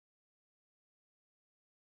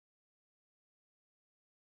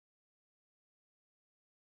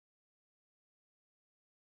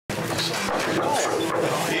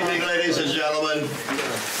Evening, ladies and gentlemen.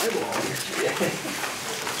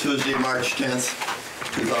 Tuesday, March 10th,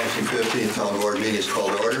 2015, Town Board meeting is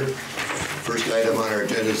called to order. First item on our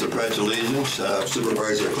agenda is the Pledge of Allegiance.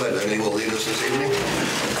 Supervisor Clinton will lead us this evening.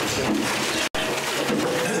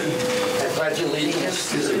 I pledge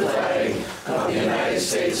allegiance to the flag of the United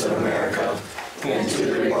States of America and to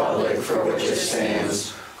the republic for which it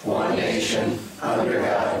stands, one nation, under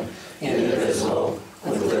God, indivisible,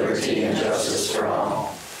 with liberty and justice for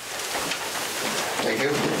all. Thank you.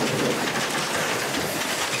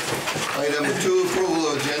 Item 2, approval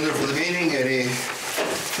of agenda for the meeting. Any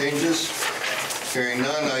changes? Hearing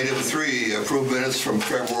none. Item 3, approved minutes from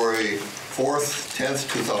February 4th, 10th,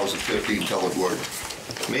 2015 Teleboard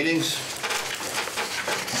meetings.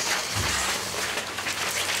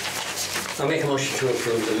 I'll make a motion to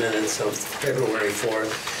approve the minutes of February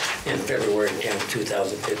 4th and February 10th,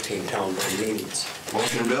 2015 Town Board meetings.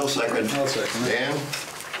 Motion, Bill. Second. I'll second. Dan.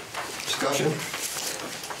 Discussion.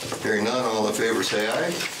 Hearing none. All in favor say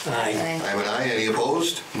aye. Aye. I'm an aye. Any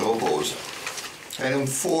opposed? No opposed. Item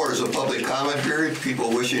 4 is a public comment period. People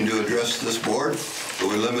wishing to address this board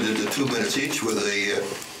will be limited to 2 minutes each, with a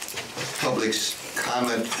public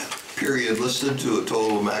comment period listed to a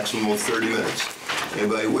total maximum of 30 minutes.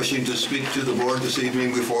 Anybody wishing to speak to the board this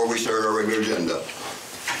evening before we start our regular agenda?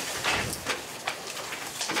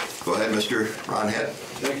 Go ahead, Mr. Ron Head.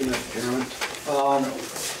 Thank you, Mr. Chairman.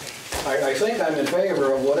 I think I'm in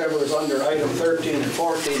favor of whatever is under item 13 and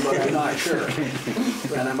 14, but I'm not sure.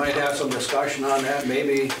 And I might have some discussion on that.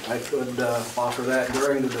 Maybe I could offer that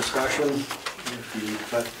during the discussion.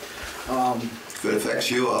 If it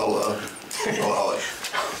affects you, I'll allow it.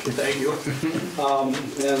 Thank you.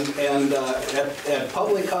 At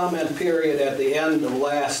public comment period at the end of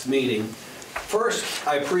last meeting, first,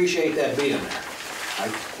 I appreciate that being there.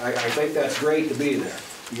 I think that's great to be there.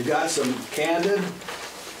 You got some candid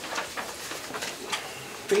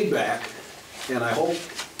feedback, and I hope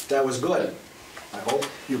that was good. I hope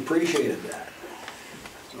you appreciated that.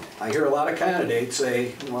 I hear a lot of candidates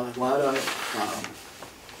say, a lot of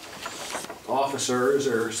officers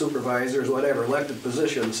or supervisors, whatever, elected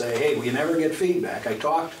positions say, hey, we never get feedback. I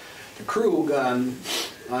talked to Krug on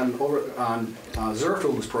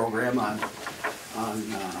Zerfug's program on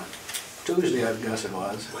Tuesday, I guess it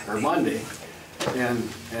was, or Monday, and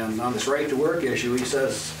on this right to work issue, he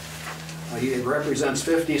says he represents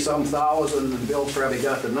 50-some thousand, and Bill probably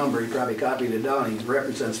got the number, he probably copied it down, he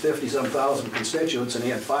represents 50-some thousand constituents, and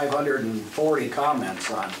he had 540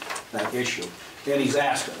 comments on that issue, and he's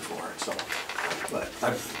asking for it, so, but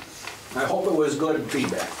I hope it was good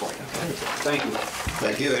feedback for you. Thank you.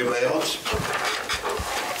 Thank you. Anybody else?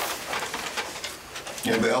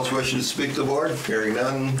 Anybody else wishing to speak to the board? Hearing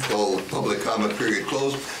none, call public comment period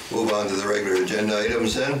closed. Move on to the regular agenda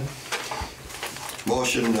items then.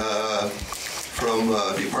 Motion from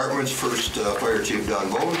departments. First, Fire Chief Don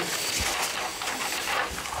Bowman.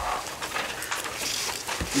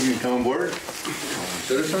 Evening, Town Board,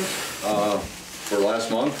 citizens. For last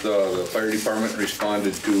month, the fire department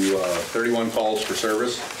responded to 31 calls for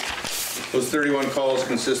service. Those 31 calls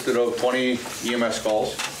consisted of 20 EMS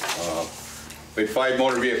calls. We had 5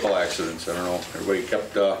 motor vehicle accidents. I don't know, everybody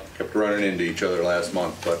kept running into each other last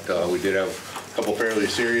month, but we did have a couple fairly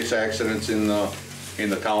serious accidents in the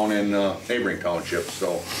town and neighboring townships.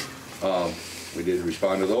 So we did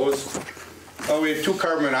respond to those. We had 2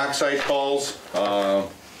 carbon monoxide calls.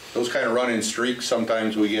 Those kind of run in streaks.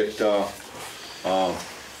 Sometimes we get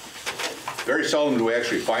very seldom do we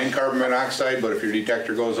actually find carbon monoxide, but if your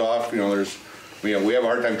detector goes off, you know, we have a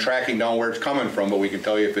hard time tracking down where it's coming from, but we can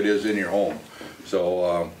tell you if it is in your home.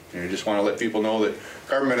 So you just want to let people know that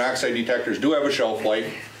carbon monoxide detectors do have a shelf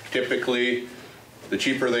life. Typically, the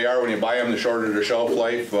cheaper they are when you buy them, the shorter the shelf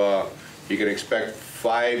life. You can expect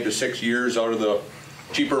 5 to 6 years out of the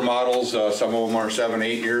cheaper models. Some of them are 7,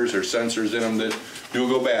 8 years. There's sensors in them that do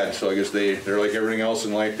go bad. So I guess they're like everything else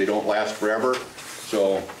in life. They don't last forever.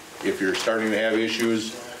 So if you're starting to have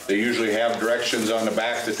issues, they usually have directions on the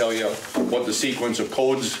back to tell you what the sequence of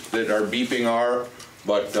codes that are beeping are.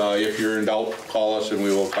 But if you're in doubt, call us and we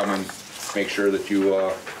will come and make sure that you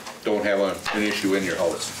don't have an issue in your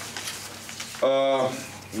house.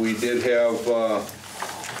 We did have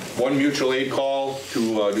 1 mutual aid call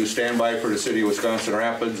to do standby for the city of Wisconsin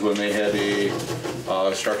Rapids when they had a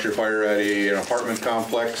structure fire at an apartment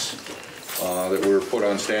complex that we were put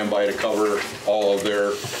on standby to cover all of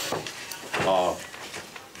their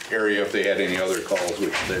area if they had any other calls,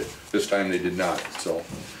 which this time they did not. So,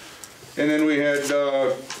 and then we had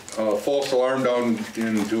a false alarm down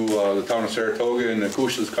into the town of Saratoga in the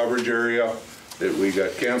Cush's coverage area that we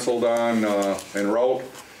got canceled on en route.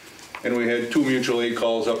 And we had 2 mutual aid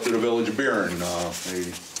calls up to the village of Barron.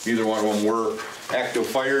 Neither one of them were active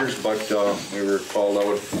fires, but they were called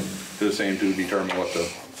out to the same to determine what the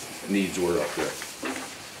needs were up there.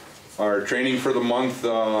 Our training for the month,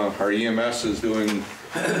 our EMS is doing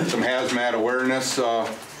some hazmat awareness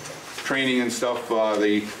training and stuff.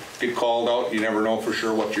 They get called out. You never know for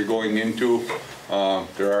sure what you're going into.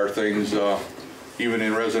 There are things, even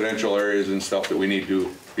in residential areas and stuff, that we need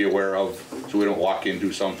to be aware of so we don't walk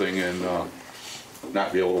into something and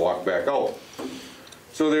not be able to walk back out.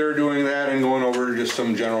 So they're doing that and going over just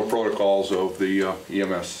some general protocols of the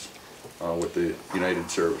EMS with the United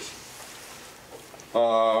Service.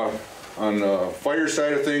 On the fire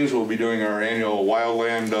side of things, we'll be doing our annual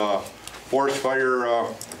wildland forest fire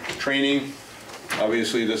training.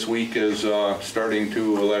 Obviously this week is starting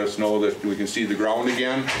to let us know that we can see the ground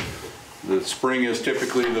again. The spring is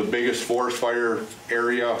typically the biggest forest fire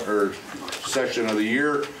area or session of the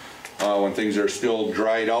year when things are still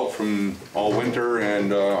dried out from all winter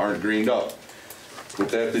and aren't greened up.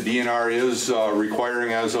 With that, the DNR is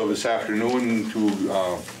requiring as of this afternoon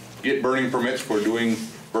to get burning permits for doing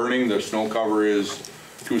burning. The snow cover is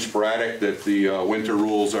too sporadic that the winter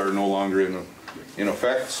rules are no longer in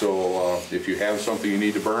effect. So if you have something you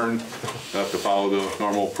need to burn, you have to follow the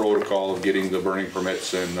normal protocol of getting the burning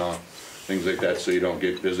permits and things like that, so you don't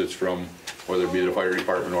get visits from whether it be the fire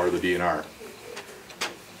department or the DNR.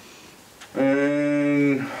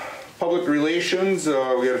 And public relations, we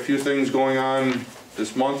got a few things going on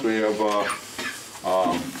this month. We have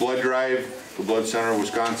blood drive. The Blood Center of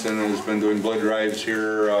Wisconsin has been doing blood drives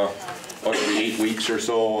here about every 8 weeks or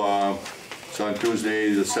so. It's on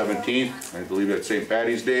Tuesday the 17th. I believe that's St.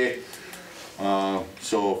 Patty's Day.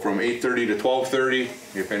 So from 8:30 to 12:30,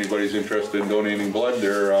 if anybody's interested in donating blood,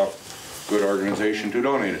 they're a good organization to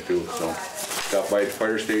donate it to. So stop by the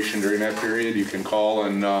fire station during that period. You can call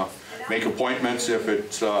and make appointments if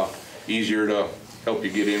it's easier to help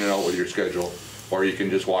you get in and out with your schedule. Or you can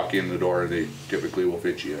just walk in the door. They typically will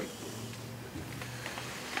fit you in.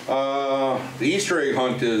 The Easter egg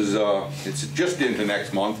hunt is, it's just into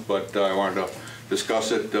next month, but I wanted to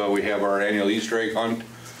discuss it. We have our annual Easter egg hunt.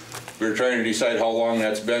 We were trying to decide how long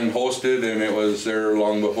that's been hosted, and it was there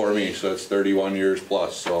long before me, so it's 31 years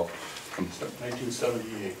plus. So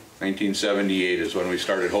 1978. 1978 is when we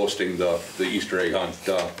started hosting the Easter egg hunt.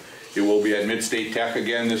 It will be at Mid-State Tech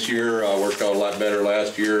again this year. Worked out a lot better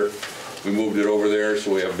last year. We moved it over there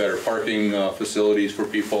so we have better parking facilities for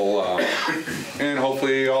people, and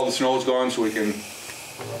hopefully all the snow's gone so we can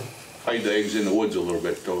hide the eggs in the woods a little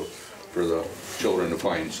bit for the children to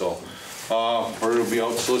find. So we'll be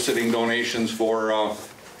out soliciting donations for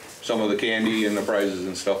some of the candy and the prizes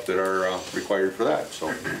and stuff that are required for that.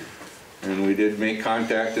 So, and we did make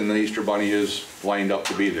contact, and the Easter Bunny is lined up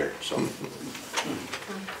to be there. So.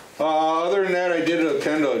 Other than that, I did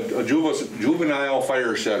attend a juvenile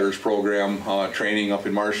fire setters program training up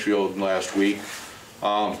in Marshfield last week.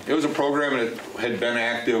 It was a program that had been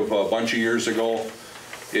active a bunch of years ago.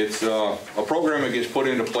 It's a program that gets put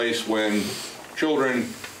into place when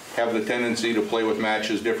children have the tendency to play with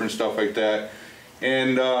matches, different stuff like that.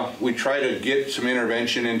 And we try to get some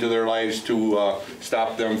intervention into their lives to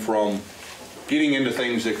stop them from getting into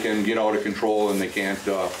things that can get out of control and they can't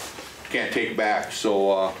take back.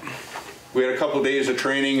 So we had a couple days of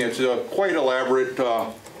training. It's quite elaborate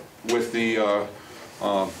with the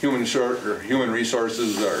human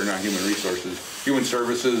services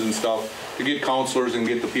and stuff to get counselors and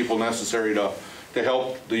get the people necessary to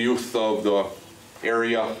help the youth of the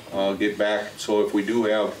area get back. So if we do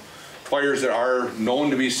have fires that are known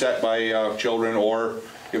to be set by children, or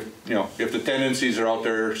if the tendencies are out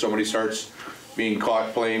there, somebody starts being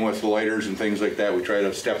caught playing with the lighters and things like that, we try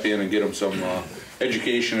to step in and get them some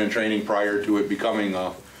education and training prior to it becoming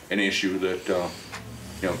an issue that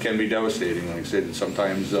can be devastating. Like I said, it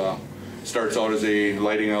sometimes starts out as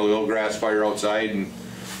lighting a little grass fire outside and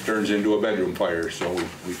turns into a bedroom fire. So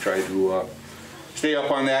we try to stay up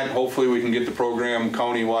on that. Hopefully we can get the program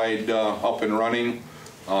countywide up and running.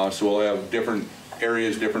 So we'll have different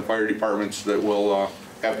areas, different fire departments that will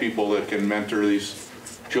have people that can mentor these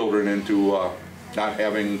children into not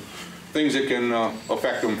having things that can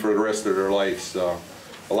affect them for the rest of their lives. A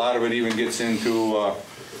lot of it even gets into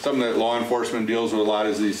something that law enforcement deals with a lot,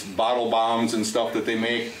 is these bottle bombs and stuff that they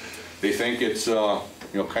make. They think it's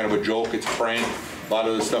kind of a joke, it's a prank. A lot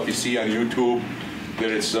of the stuff you see on YouTube,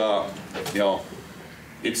 that it's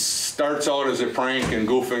it starts out as a prank and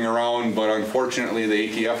goofing around, but unfortunately the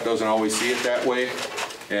ATF doesn't always see it that way.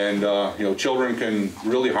 And children can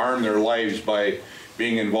really harm their lives by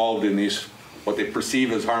being involved in these, what they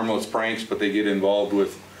perceive as harmless pranks, but they get involved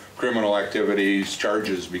with criminal activities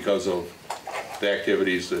charges because of the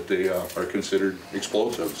activities that they are considered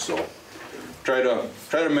explosive. So try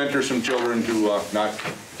to mentor some children to not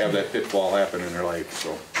have that pitfall happen in their life.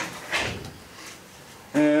 So,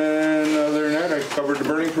 and other than that, I covered the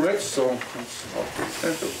burning permits. So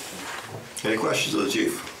that's all. Any questions of the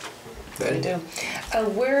chief? I do.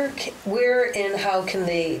 Where and how can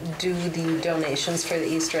they do the donations for the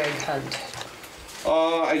Easter egg hunt?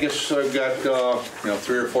 I guess I've got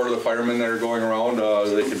 3 or 4 of the firemen that are going around.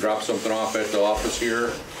 They can drop something off at the office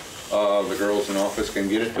here. The girls in office can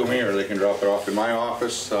get it to me, or they can drop it off in my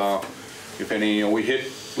office. If any, we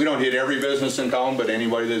don't hit every business in town, but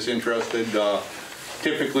anybody that's interested.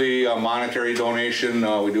 Typically, a monetary donation.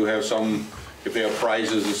 We do have some. If they have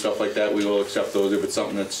prizes and stuff like that, we will accept those. If it's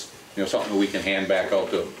something that's something that we can hand back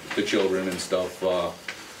out to the children and stuff,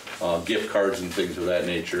 gift cards and things of that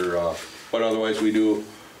nature. But otherwise, we do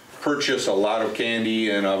purchase a lot of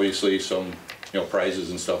candy and obviously some prizes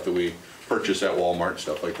and stuff that we purchase at Walmart,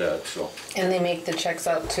 stuff like that. So. And they make the checks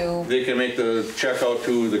out too? They can make the check out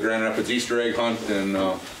to the Grand Rapids Easter egg hunt, and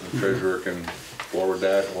the treasurer can forward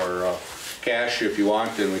that, or cash if you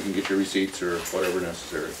want, and we can get your receipts or whatever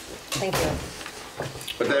necessary. So. Thank you.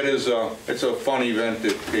 But that is, it's a fun event.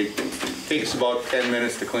 It takes about 10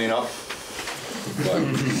 minutes to clean up.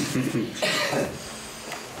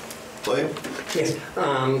 William? Yes,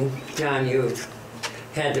 John, you've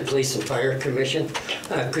had the Police and Fire Commission.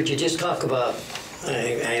 Could you just talk about,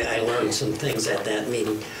 I learned some things at that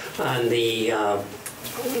meeting, on the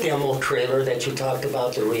demo trailer that you talked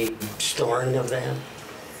about, the restoring of that?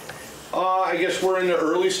 I guess we're in the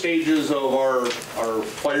early stages of our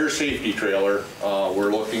fire safety trailer.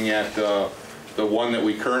 We're looking at the one that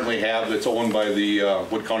we currently have that's owned by the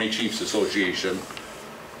Wood County Chiefs Association.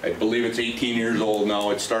 I believe it's 18 years old now.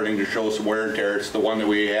 It's starting to show some wear and tear. It's the one that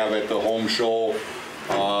we have at the home show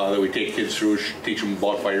that we take kids through, teach them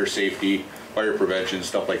about fire safety, fire prevention,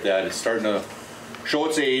 stuff like that. It's starting to show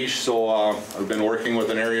its age, so I've been working with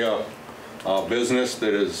an area business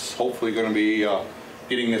that is hopefully going to be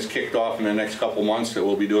getting this kicked off in the next couple months. That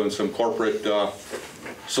we'll be doing some corporate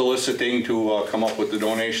soliciting to come up with the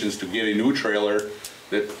donations to get a new trailer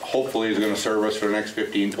that hopefully is going to serve us for the next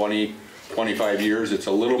 15, 20, 25 years. It's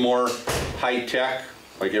a little more high-tech,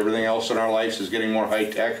 like everything else in our lives is getting more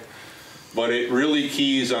high-tech, but it really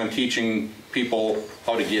keys on teaching people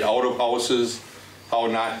how to get out of houses, how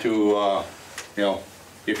not to,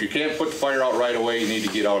 if you can't put the fire out right away, you need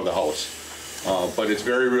to get out of the house. But it's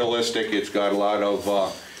very realistic. It's got a lot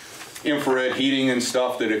of infrared heating and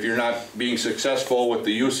stuff that if you're not being successful with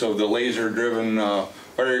the use of the laser-driven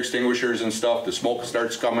fire extinguishers and stuff, the smoke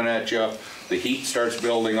starts coming at you, the heat starts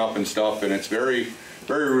building up and stuff, and it's very,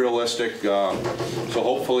 very realistic. So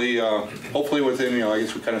hopefully within, I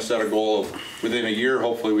guess we kind of set a goal of within a year,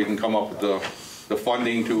 hopefully we can come up with the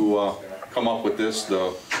funding to come up with this.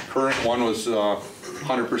 The current one was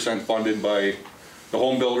 100% funded by the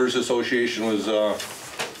Home Builders Association. Was a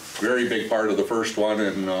very big part of the first one,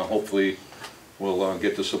 and hopefully we'll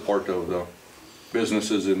get the support of the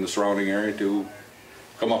businesses in the surrounding area to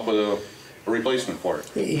come up with a replacement for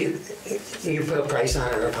it. You put a price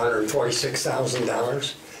on it of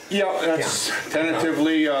 $146,000? Yeah, that's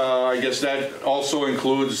tentatively. I guess that also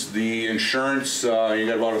includes the insurance. You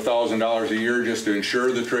got about $1,000 a year just to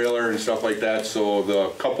insure the trailer and stuff like that. So the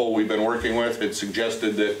couple we've been working with had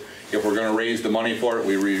suggested that if we're going to raise the money for it,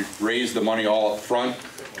 we raise the money all up front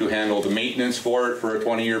to handle the maintenance for it for a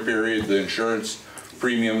 20-year period, the insurance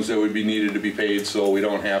premiums that would be needed to be paid, so we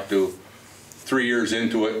don't have to, 3 years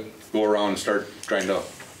into it, go around and start trying to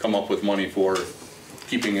come up with money for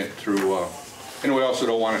keeping it through. And we also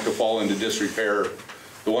don't want it to fall into disrepair.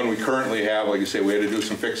 The one we currently have, like I say, we had to do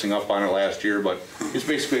some fixing up on it last year, but it's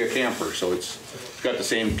basically a camper, so it's got the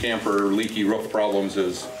same camper leaky roof problems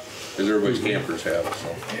as everybody's campers have.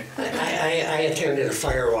 So. I attended a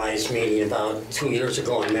Firewise meeting about 2 years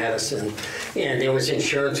ago in Madison, and there was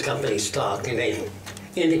insurance companies talk, and they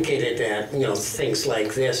indicated that, things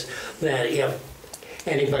like this, that if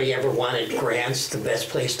anybody ever wanted grants, the best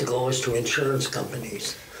place to go is to insurance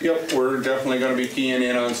companies. Yep, we're definitely going to be keying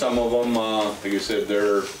in on some of them. Like I said,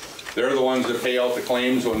 they're the ones that pay out the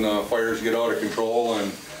claims when the fires get out of control,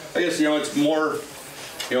 and I guess, it's more,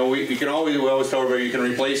 we always tell everybody you can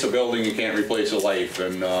replace a building, you can't replace a life.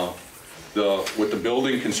 And with the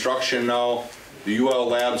building construction now, the UL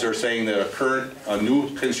labs are saying that a new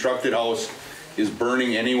constructed house is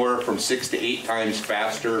burning anywhere from 6 to 8 times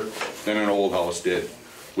faster than an old house did.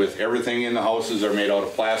 With everything in the houses are made out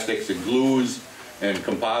of plastics and glues and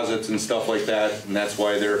composites and stuff like that, and that's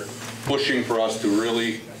why they're pushing for us to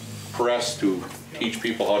really press to teach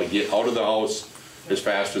people how to get out of the house as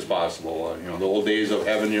fast as possible. You know, the old days of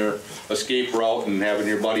having your escape route and having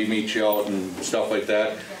your buddy meet you out and stuff like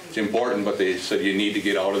that, it's important, but they said you need to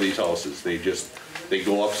get out of these houses. They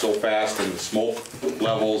go up so fast and the smoke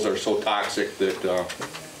levels are so toxic that,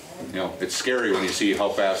 you know, it's scary when you see how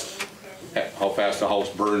fast the house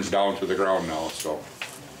burns down to the ground now, so.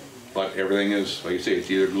 But everything is, like you say, it's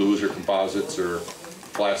either glues or composites or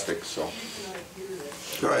plastics, so.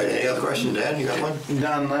 All right, any other questions, Dan? You got one?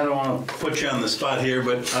 Don, I don't want to put you on the spot here,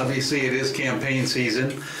 but obviously it is campaign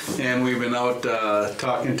season, and we've been out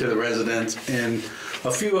talking to the residents, and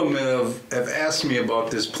a few of them have asked me about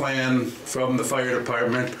this plan from the fire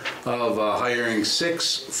department of hiring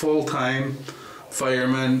 6 full-time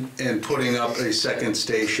firemen and putting up a second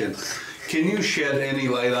station. Can you shed any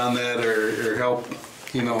light on that or help,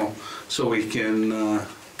 you know, so we can...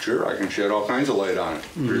 Sure, I can shed all kinds of light on it.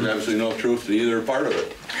 There's absolutely no truth to either part of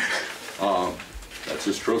it. That's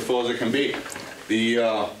as truthful as it can be.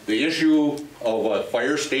 The issue of a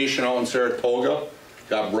fire station out in Saratoga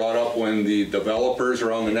got brought up when the developers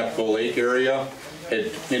around the Nepco Lake area had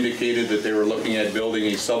indicated that they were looking at building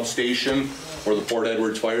a substation for the Port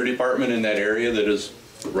Edwards Fire Department in that area that is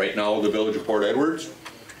right now the village of Port Edwards.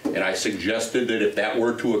 And I suggested that if that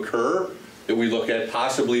were to occur, that we look at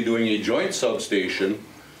possibly doing a joint substation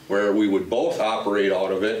where we would both operate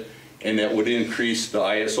out of it, and that would increase the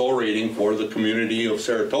ISO rating for the community of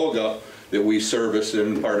Saratoga that we service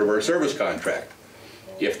in part of our service contract.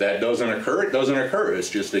 If that doesn't occur, it doesn't occur. It's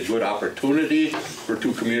just a good opportunity for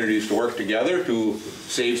 2 communities to work together to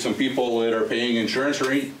save some people that are paying insurance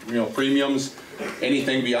rate, you know, premiums.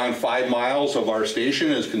 Anything beyond 5 miles of our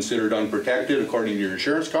station is considered unprotected according to your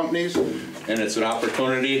insurance companies, and it's an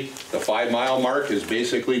opportunity. The 5-mile mark is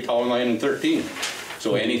basically Town Line and 13.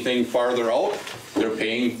 So anything farther out, they're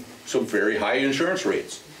paying some very high insurance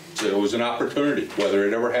rates. So it was an opportunity. Whether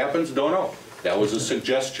it ever happens, don't know. That was a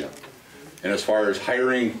suggestion. And as far as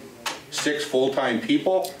hiring 6 full-time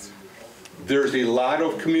people, there's a lot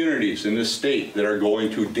of communities in this state that are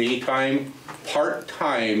going to daytime,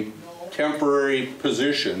 part-time, temporary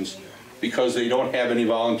positions because they don't have any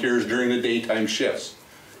volunteers during the daytime shifts.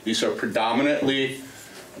 These are predominantly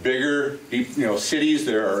bigger, you know, cities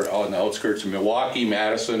that are on the outskirts of Milwaukee,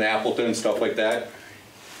 Madison, Appleton, stuff like that.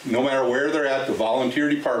 No matter where they're at, the volunteer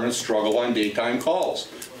departments struggle on daytime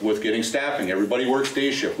calls with getting staffing. Everybody works day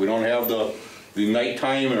shift. We don't have the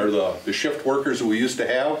nighttime or the shift workers that we used to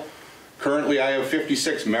have. Currently, I have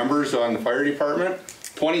 56 members on the fire department.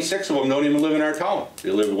 26 of them don't even live in our town. They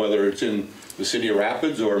live whether it's in the city of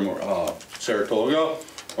Rapids or Saratoga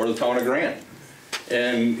or the town of Grant.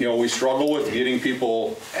 And, you know, we struggle with getting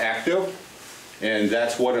people active, and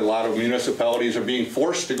that's what a lot of municipalities are being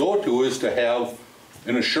forced to go to, is to have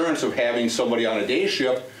an assurance of having somebody on a day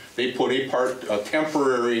shift. They put a part-time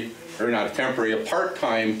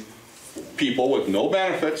people with no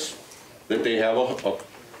benefits that they have a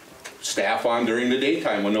staff on during the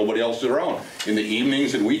daytime when nobody else is around. In the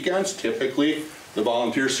evenings and weekends, typically, the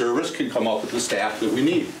volunteer service can come up with the staff that we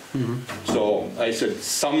need. So I said,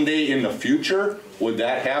 someday in the future, would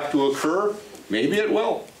that have to occur? Maybe it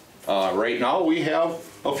will. Right now, we have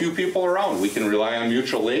a few people around. We can rely on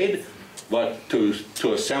mutual aid, but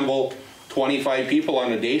to assemble 25 people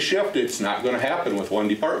on a day shift, it's not going to happen with one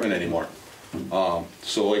department anymore.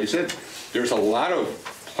 So like I said, there's a lot of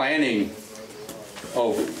planning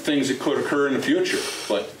of things that could occur in the future,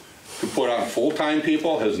 but to put on full-time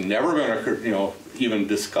people has never been, you know, even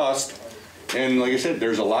discussed. And like I said,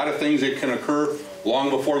 there's a lot of things that can occur long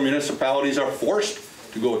before municipalities are forced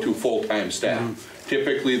to go to full-time staff.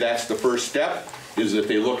 Typically, that's the first step, is that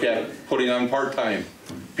they look at putting on part-time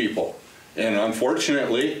people. And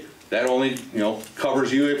unfortunately, that only, you know,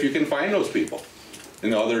 covers you if you can find those people.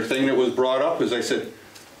 And the other thing that was brought up is, I said,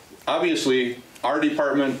 obviously, our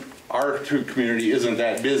department, our community isn't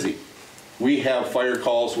that busy. We have fire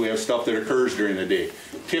calls, we have stuff that occurs during the day.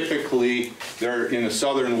 Typically, there in the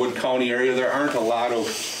southern Wood County area, there aren't a lot of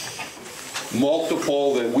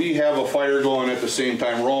multiple that we have a fire going at the same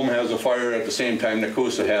time, Rome has a fire at the same time,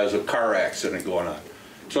 Nakusa has a car accident going on.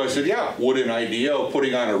 So I said, yeah, would an idea of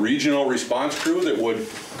putting on a regional response crew that would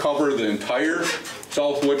cover the entire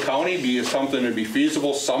South Wood County be something that'd be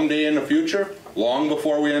feasible someday in the future, long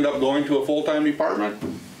before we end up going to a full-time department?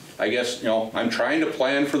 I guess, you know, I'm trying to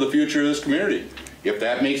plan for the future of this community. If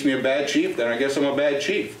that makes me a bad chief, then I guess I'm a bad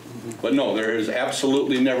chief. But no, there has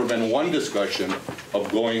absolutely never been one discussion of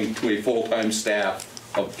going to a full-time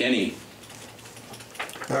staff of any.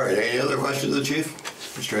 All right, any other questions of the chief?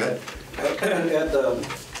 Mr. Head? At the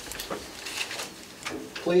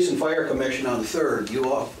Police and Fire Commission on the 3rd,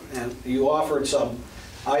 you offered some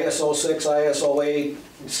ISO 6, ISO 8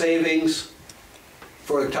 savings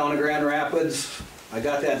for the town of Grand Rapids. I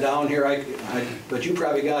got that down here, but you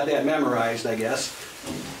probably got that memorized, I guess.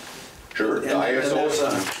 Sure, the ISO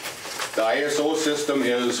system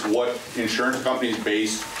is what insurance companies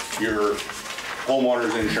base your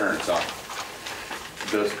homeowner's insurance on.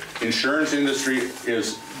 The insurance industry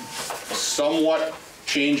is somewhat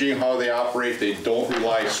changing how they operate. They don't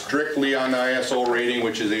rely strictly on the ISO rating,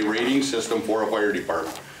 which is a rating system for a fire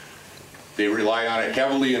department. They rely on it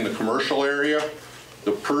heavily in the commercial area.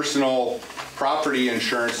 The personal property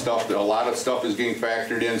insurance stuff, a lot of stuff is getting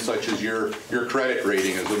factored in, such as your credit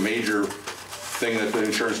rating is a major thing that the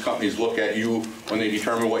insurance companies look at you when they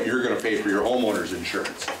determine what you're going to pay for your homeowner's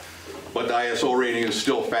insurance. But the ISO rating is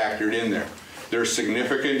still factored in there. There's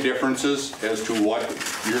significant differences as to what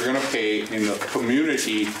you're going to pay in the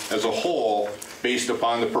community as a whole based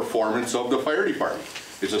upon the performance of the fire department.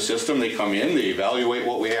 It's a system, they come in, they evaluate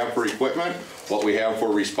what we have for equipment, what we have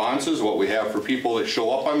for responses, what we have for people that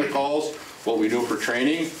show up on the calls, what we do for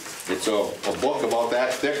training. It's a book about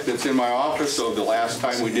that thick that's in my office of the last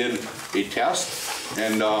time we did a test.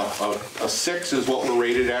 And a 6 is what we're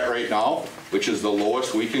rated at right now, which is the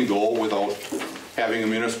lowest we can go without having a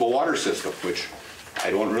municipal water system, which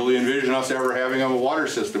I don't really envision us ever having a water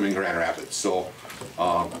system in Grand Rapids. So,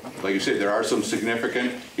 like you said, there are some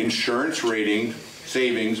significant insurance rating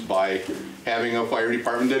savings by having a fire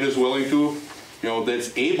department that is willing to,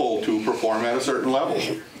 that's able to perform at a certain level.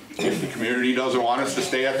 If the community doesn't want us to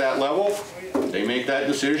stay at that level, they make that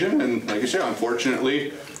decision, and like I said,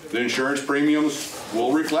 unfortunately, the insurance premiums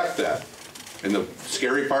will reflect that. And the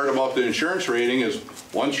scary part about the insurance rating is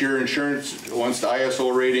once the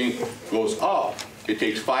ISO rating goes up, it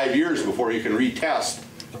takes 5 years before you can retest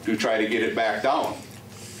to try to get it back down.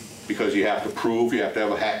 Because you have to prove, you have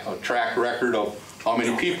to have a track record of how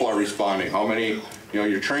many people are responding, how many,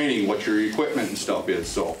 your training, what your equipment and stuff is.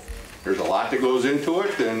 So there's a lot that goes into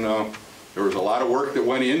it, and there was a lot of work that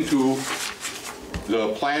went into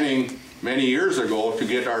the planning many years ago to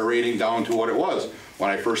get our rating down to what it was.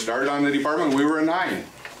 When I first started on the department, we were a 9,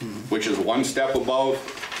 which is one step above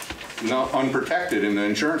unprotected in the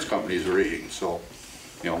insurance company's rating. So,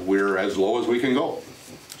 we're as low as we can go.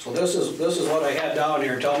 So this is what I had down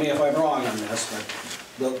here. Tell me if I'm wrong on this,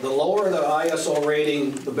 but the lower the ISO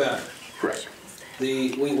rating, the better. Correct.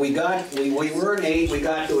 We were an 8, we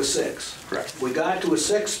got to a 6. Correct. We got to a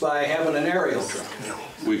 6 by having an aerial truck.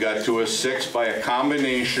 We got to a 6 by a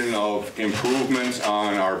combination of improvements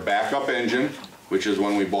on our backup engine, which is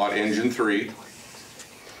when we bought engine 3.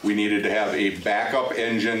 We needed to have a backup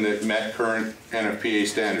engine that met current NFPA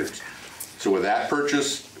standards. So with that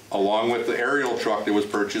purchase, along with the aerial truck that was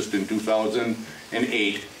purchased in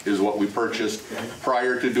 2008, is what we purchased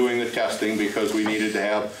prior to doing the testing, because we needed to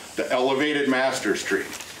have the elevated master stream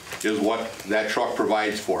is what that truck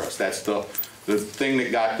provides for us. That's the thing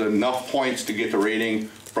that got enough points to get the rating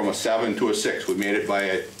from a 7 to a 6. We made it by,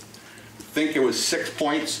 I think it was 6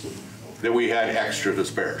 points that we had extra to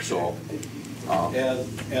spare. So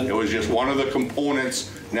it was just one of the components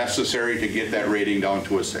necessary to get that rating down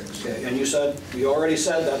to a 6. Okay, and you already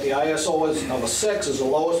said that the ISO of a 6 is the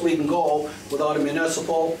lowest we can go without a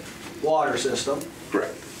municipal water system.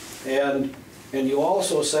 Correct. And you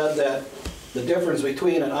also said that the difference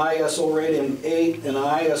between an ISO rating 8 and an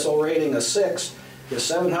ISO rating of 6 is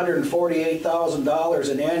 $748,000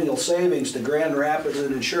 in annual savings to Grand Rapids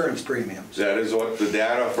and insurance premiums. That is what the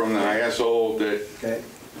data from the ISO that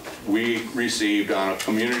we received on a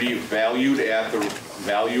community valued at the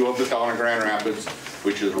value of the town of Grand Rapids,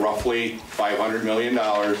 which is roughly $500 million.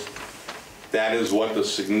 That is what the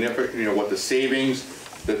significant, what the savings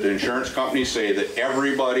that the insurance companies say that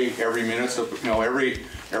everybody, every municipal, every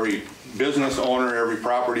business owner, every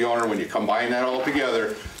property owner, when you combine that all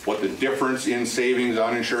together, what the difference in savings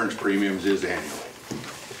on insurance premiums is annually.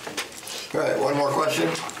 All right, one more question.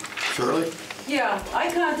 Shirley? Yeah,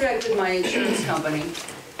 I contacted my insurance company,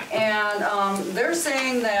 and they're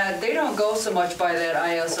saying that they don't go so much by that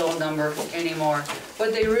ISO number anymore.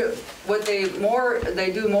 But they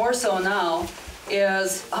do more so now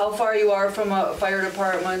is how far you are from a fire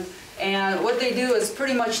department, and what they do is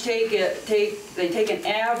pretty much they take an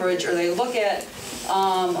average, or they look at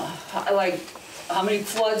like how many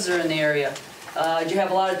floods are in the area. Do you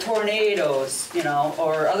have a lot of tornadoes,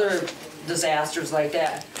 or other disasters like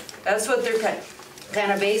that? That's what they're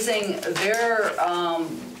kind of basing their,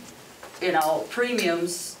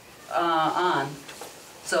 premiums on.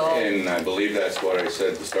 So. And I believe that's what I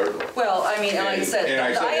said to start with. Well, I mean, like I said,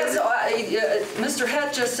 Mr.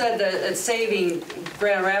 Het just said that it's saving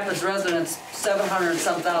Grand Rapids residents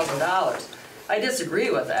 $700-some thousand. I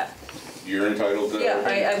disagree with that. You're entitled to.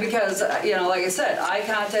 Yeah, because, you know, like I said, I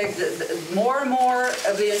contact, more and more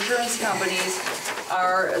of the insurance companies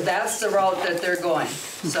that's the route that they're going.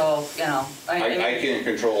 So, you know. I can't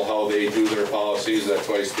control how they do their policies. That's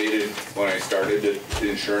why I stated when I started that the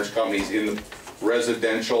insurance companies in the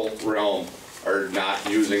residential realm are not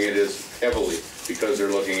using it as heavily because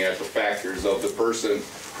they're looking at the factors of the person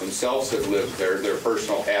themselves that live there, their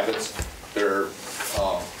personal habits, their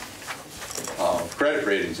credit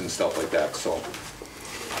ratings and stuff like that. So,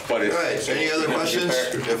 but it's, all right, any other questions?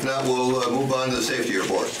 If not, we'll move on to the safety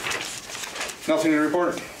report. Nothing to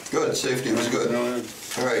report. Good, safety was good.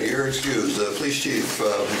 All right, you're excused. Police Chief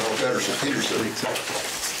Mel Peterson.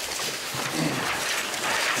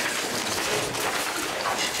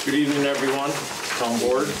 Good evening, everyone. Town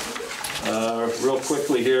Board. Real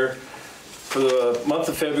quickly here, for the month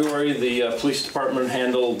of February, the Police Department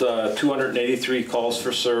handled 283 calls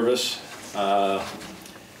for service.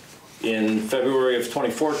 In February of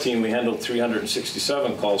 2014, we handled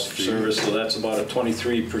 367 calls for service, so that's about a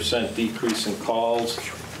 23% decrease in calls.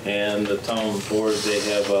 And the Town Board, they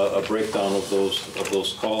have a breakdown of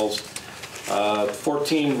those calls.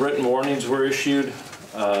 14 written warnings were issued.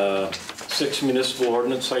 6 municipal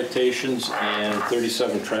ordinance citations and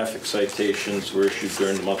 37 traffic citations were issued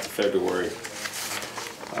during the month of February.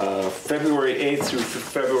 February 8th through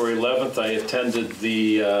February 11th, I attended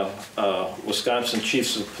the Wisconsin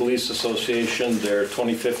Chiefs of Police Association, their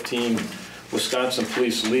 2015 Wisconsin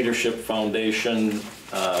Police Leadership Foundation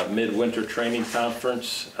Midwinter Training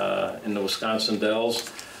Conference in the Wisconsin Dells.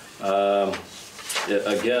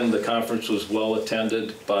 Again, the conference was well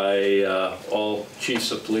attended by all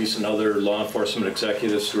chiefs of police and other law enforcement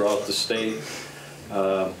executives throughout the state.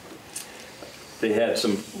 They had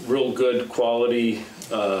some real good quality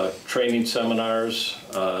training seminars.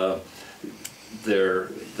 Their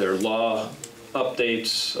law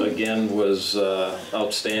updates, again, was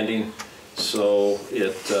outstanding. So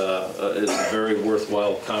it's a very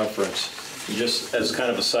worthwhile conference. Just as kind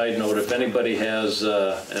of a side note, if anybody has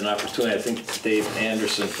an opportunity, I think Dave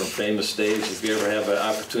Anderson from Famous Dave's, if you ever have an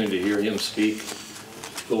opportunity to hear him speak,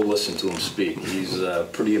 go listen to him speak. He's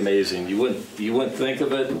pretty amazing. You wouldn't think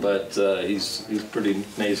of it, but he's pretty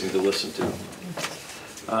amazing to listen to.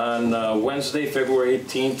 On Wednesday, February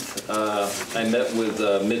 18th, I met with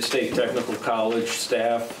Mid-State Technical College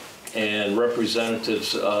staff and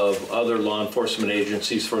representatives of other law enforcement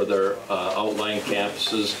agencies for their outlying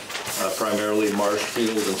campuses, primarily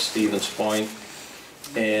Marshfield and Stevens Point.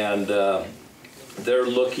 And they're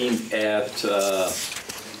looking at,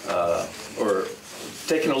 or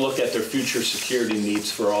taking a look at their future security needs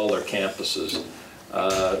for all their campuses.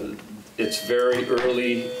 It's very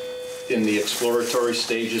early in the exploratory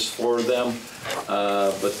stages for them,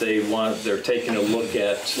 but they're taking a look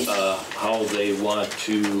at how they want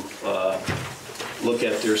to look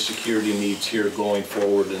at their security needs here going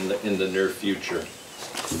forward in the near future.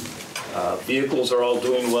 Vehicles are all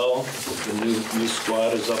doing well. The new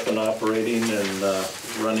squad is up and operating and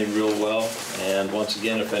running real well. And once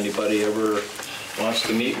again, if anybody ever wants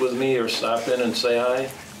to meet with me or stop in and say hi,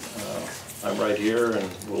 I'm right here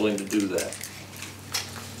and willing to do that.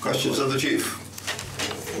 Questions of the chief?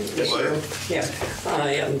 Yes, sir. Yeah.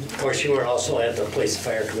 Of course, you were also at the Police and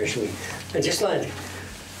Fire Commission.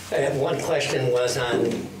 I had one question was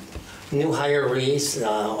on new hirees.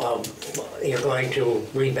 You're going to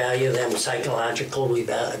revalue them, psychological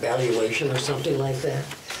evaluation or something like that?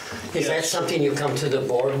 Is that something you come to the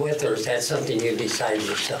board with, or is that something you decide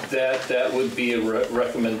yourself? That would be a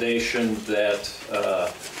recommendation that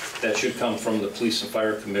that should come from the Police and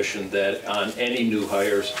Fire Commission, that on any new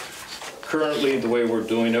hires. Currently, the way we're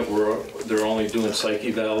doing it, they're only doing psych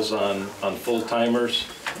evals on full-timers,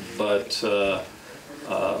 but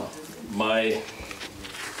my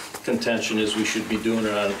contention is we should be doing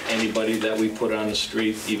it on anybody that we put on the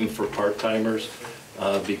street, even for part-timers,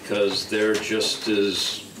 because they're just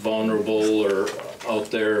as vulnerable or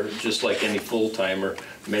out there just like any full-timer.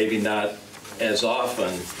 Maybe not as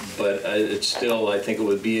often, but it's still, I think it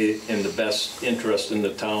would be in the best interest in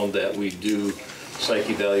the town that we do psych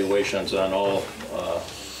evaluations on all,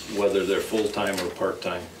 whether they're full-time or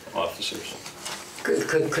part-time officers.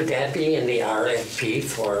 Could that be in the RFP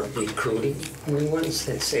for recruiting new ones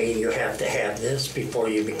that say you have to have this before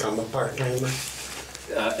you become a part-timer?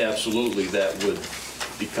 Absolutely, that would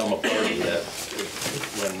become a part of that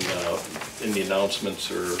when in the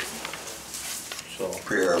announcements or so.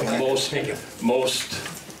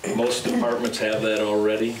 Most departments have that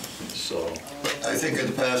already. So I think in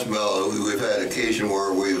the past, Mel, we've had occasion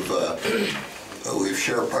where we've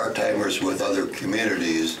shared part-timers with other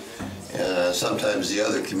communities, sometimes the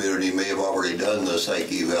other community may have already done the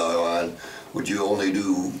psych eval on. Would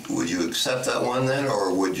you accept that one then,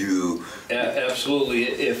 or would you? Absolutely.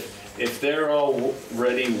 If they're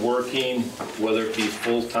already working, whether it be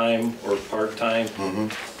full-time or part-time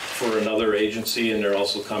for another agency, and they're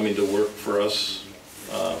also coming to work for us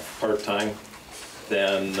part-time,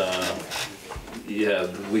 then yeah,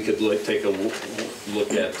 we could take a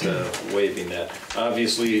look at waiving that.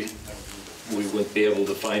 Obviously, we wouldn't be able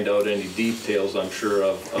to find out any details, I'm sure,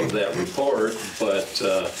 of that report, but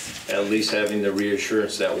at least having the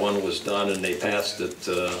reassurance that one was done and they passed it,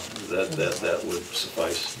 that would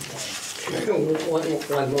suffice.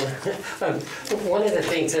 One more. One of the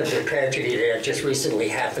things of the tragedy that just recently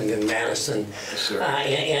happened in Madison,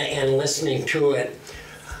 and listening to it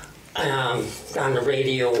on the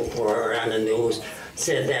radio or on the news,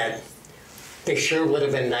 said that they sure would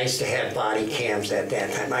have been nice to have body cams at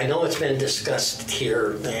that time. I know it's been discussed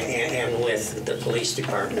here and with the police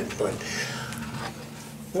department, but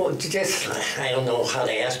well, I don't know how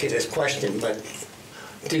to ask you this question, but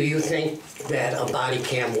do you think that a body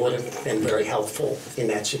cam would have been very helpful in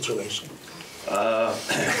that situation?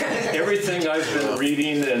 Everything I've been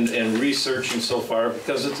reading and researching so far,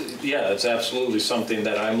 because it's absolutely something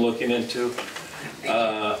that I'm looking into.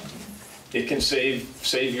 It can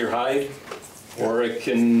save your hide, or it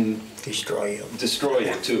can destroy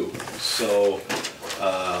you too. So,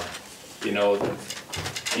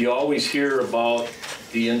 you always hear about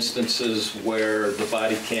the instances where the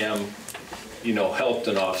body cam, helped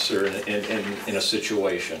an officer in a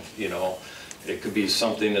situation. It could be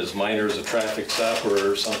something as minor as a traffic stop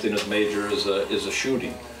or something as major as a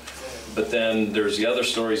shooting. But then there's the other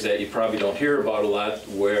stories that you probably don't hear about a lot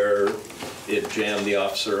where it jammed the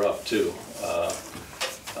officer up too.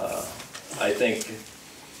 I think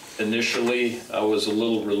initially I was a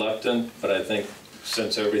little reluctant, but I think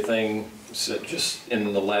since everything, just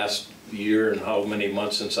in the last year and how many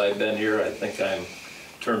months since I've been here, I think I'm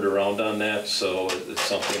turned around on that. So it's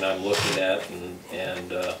something I'm looking at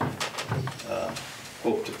and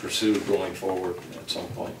hope to pursue going forward at some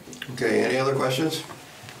point. Okay, any other questions?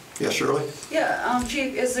 Yes, Shirley? Yeah,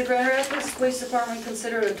 Chief, is the Grand Rapids Police Department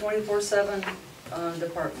considered a 24/7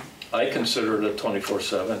 department? I consider it a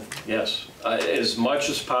 24/7, yes. As much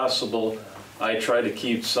as possible, I try to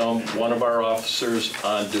keep one of our officers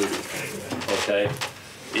on duty, okay?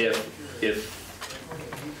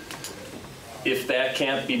 If that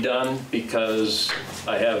can't be done because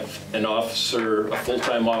I have a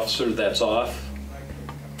full-time officer that's off,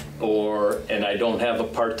 and I don't have a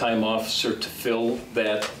part-time officer to fill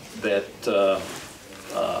that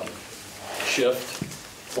shift,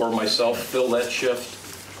 or myself fill that shift,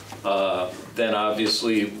 then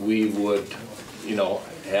obviously we would,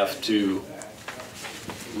 have to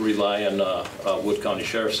rely on Wood County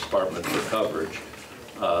Sheriff's Department for coverage.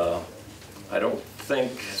 I don't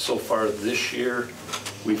think so far this year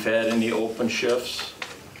we've had any open shifts.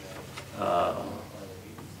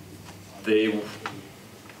 They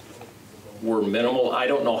were minimal. I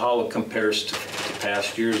don't know how it compares to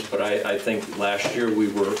past years, but I think last year we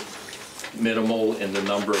were minimal in the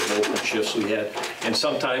number of open shifts we had. And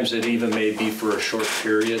sometimes it even may be for a short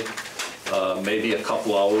period, maybe a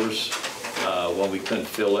couple hours, when we couldn't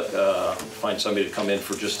fill it, find somebody to come in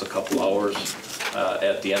for just a couple hours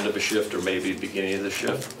at the end of a shift or maybe the beginning of the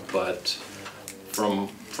shift. But from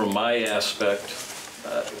my aspect,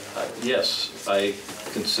 yes, I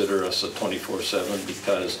consider us a 24/7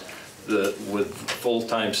 because with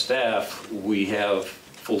full-time staff, we have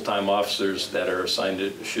full-time officers that are assigned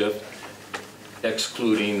to shift,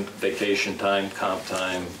 excluding vacation time, comp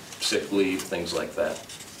time, sick leave, things like that.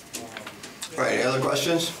 All right, any other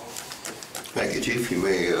questions? Thank you, Chief. You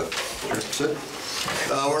may sit.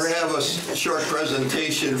 We're going to have a short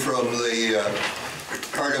presentation from the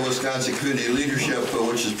Heart of Wisconsin Community Leadership,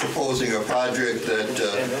 which is proposing a project that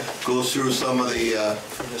goes through some of the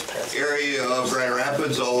area of Grand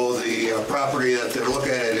Rapids, although the property that they're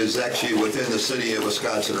looking at is actually within the city of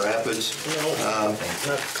Wisconsin Rapids. Not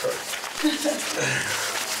correct.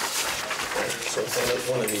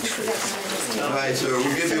 One of each. All right, so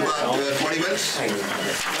we'll give you about 20 minutes.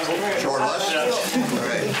 Short less? All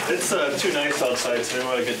right. It's too nice outside, so we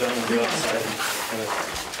want to get done with the outside.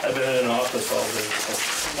 I've been in an office all day.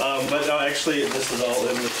 So. But no, actually, this is all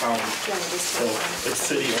in the town. So it's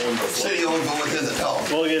city-owned. City-owned, but within the town.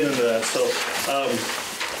 We'll get into that. So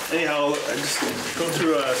anyhow, I just go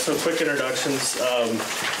through some quick introductions.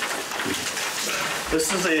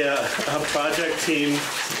 This is a project team.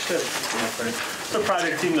 It's a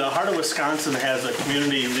project team. The Heart of Wisconsin has a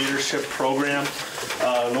community leadership program.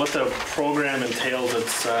 And what the program entails,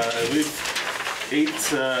 8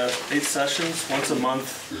 sessions, once a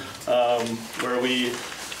month, where we've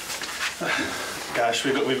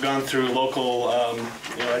gone through local,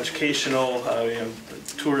 educational,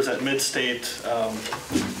 tours at Mid-State,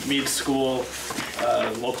 Mead School,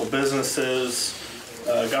 local businesses,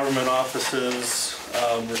 government offices.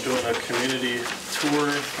 We're doing a community tour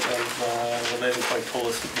of, they haven't quite told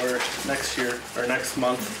us where next year, or next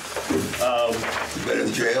month. Been in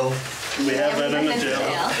the jail? We have been in the jail.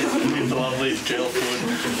 Eat the lovely jail food.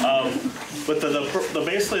 But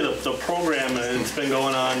basically the program, and it's been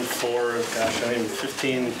going on for,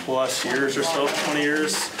 15 plus years or so, 20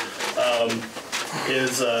 years,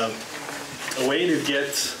 is a way to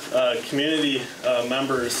get community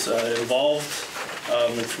members involved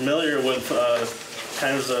and familiar with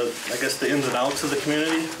kind of the ins and outs of the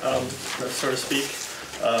community, so to speak.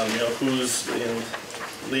 Who's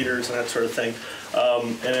leaders and that sort of thing,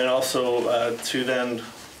 and then also to then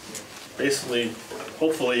basically,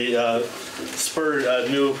 hopefully, spur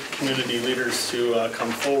new community leaders to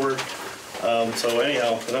come forward. So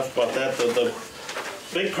anyhow, enough about that. The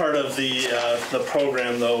big part of the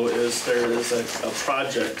program, though, is there is a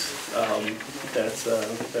project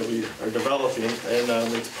that we are developing,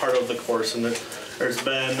 and it's part of the course. And there's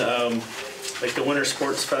been like the Winter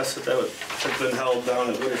Sports Fest that has been held down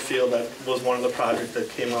at Whitterfield. That was one of the projects that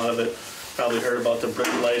came out of it. Probably heard about the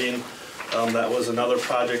bridge lighting. That was another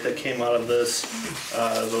project that came out of this.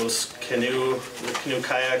 The canoe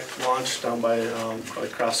kayak launch down by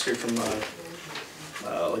across the street from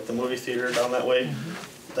like the movie theater down that way.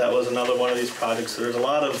 That was another one of these projects. There's a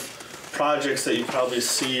lot of projects that you probably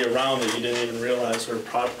see around that you didn't even realize were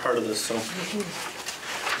part of this. So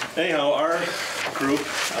anyhow, our group,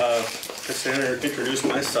 just to introduce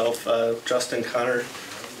myself, Justin Connor,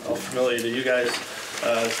 all familiar to you guys,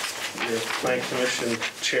 your Plan Commission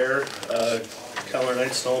Chair, Keller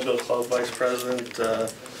Knight Snowmobile Club Vice President,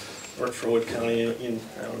 worked for Wood County. I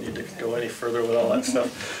don't need to go any further with all that stuff.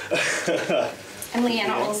 I'm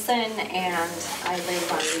Leanna Olson, and I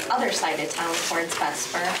live on the other side of town towards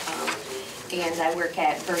Vesper, and I work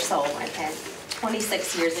at Verso. I've had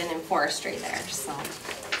 26 years in forestry there, so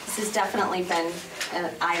this has definitely been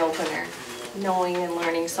an eye-opener, knowing and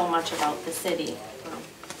learning so much about the city.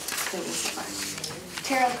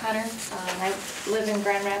 Tara O'Connor, I live in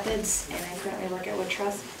Grand Rapids, and I currently work at Wood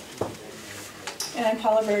Trust. And I'm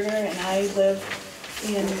Paula Berger, and I live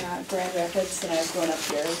in Grand Rapids, and I've grown up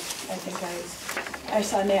here. I think I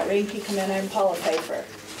saw Nat Reinke come in. I'm Paula Pfeiffer.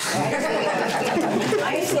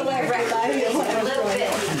 I used to live right by you when I was growing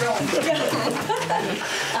up.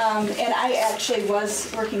 And I actually was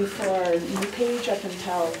working for New Page up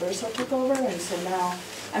until Verso took over, and so now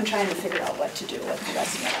I'm trying to figure out what to do with the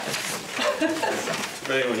rest of my life. If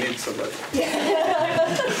anyone needs somebody. Yeah.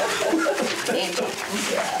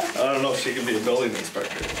 I don't know if she can be a building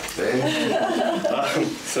inspector.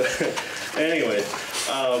 Anyway,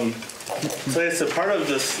 so it's a part of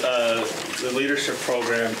this, the leadership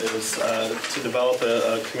program is to develop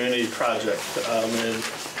a community project. And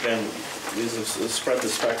again, these have spread the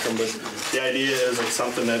spectrum, but the idea is it's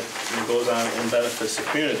something that goes on and benefits the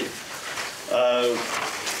community.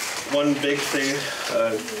 One big thing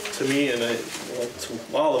to me and to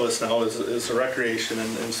all of us now is the recreation,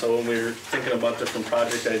 and so when we were thinking about different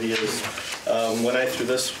project ideas, when I threw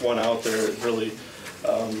this one out there, it really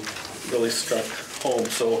struck home.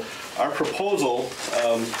 So our proposal,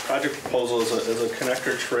 project proposal, is a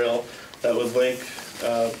connector trail that would link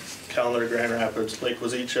Callender, Grand Rapids, Lake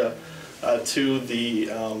Wazeecha to the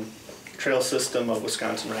trail system of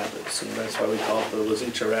Wisconsin Rapids, and that's why we call it the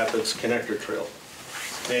Wazeecha Rapids Connector Trail.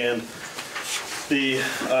 And the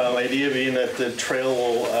idea being that the trail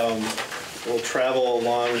will travel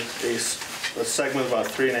along a segment about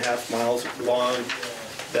 3.5 miles long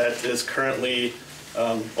that is currently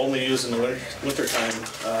only used in the wintertime,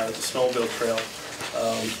 the snowmobile trail.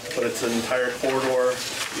 But it's an entire corridor.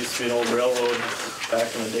 It used to be an old railroad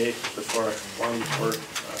back in the day, long before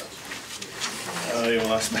I don't even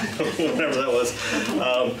lost whatever that was.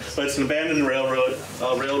 But it's an abandoned railroad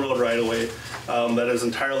right-of-way that is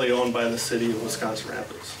entirely owned by the city of Wisconsin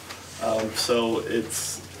Rapids. So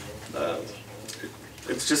it's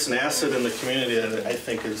just an asset in the community that I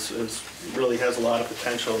think is really has a lot of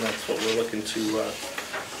potential, and that's what we're looking to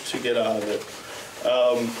get out of it.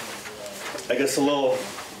 I guess a little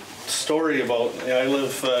story about, I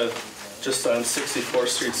live just on 64th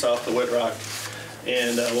Street south of Whitrock,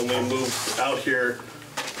 and when we moved out here,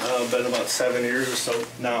 been about 7 years or so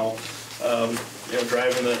now,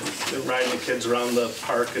 riding the kids around the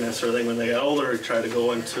park and that sort of thing. When they got older, we tried to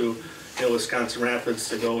go into Wisconsin Rapids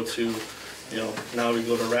to go to, now we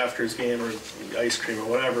go to a Raptors game or ice cream or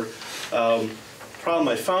whatever. problem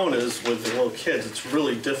I found is with the little kids, it's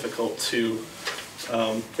really difficult to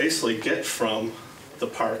basically get from the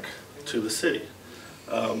park to the city.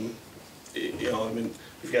 You know, I mean,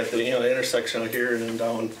 you've got the, you know, the intersection out here and then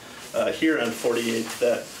down here on 48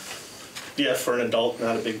 that, yeah, for an adult,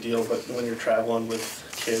 not a big deal, but when you're traveling with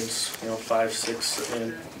kids, you know, 5, 6,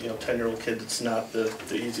 and, you know, 10-year-old kids, it's not the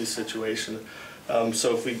easiest situation.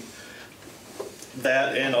 So if we,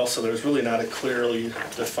 that, and also there's really not a clearly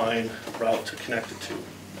defined route to connect it to.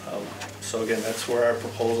 So again, that's where our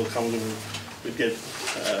proposal comes in. We'd get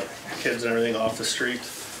kids and everything off the street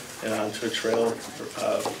and onto a trail,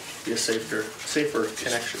 be a safer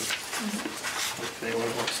connection. If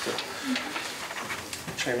anyone wants to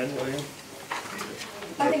chime in, William?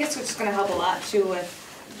 I think it's just gonna help a lot too with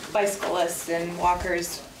bicyclists and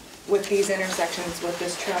walkers with these intersections, with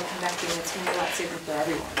this trail connecting. It's gonna be a lot safer for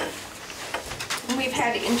everyone. And we've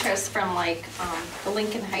had interest from like the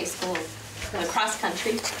Lincoln High School, the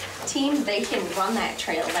cross-country team. They can run that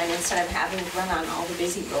trail then instead of having to run on all the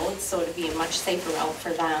busy roads, so it'd be a much safer route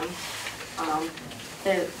for them.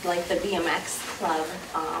 Like the BMX club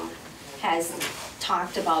has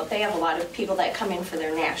talked about, they have a lot of people that come in for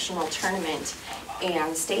their national tournament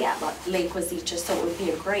and stay at Lake Wazeecha, so it would be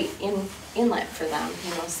a great inlet for them,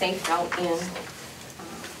 you know, safe route in.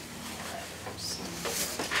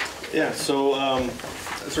 Yeah, so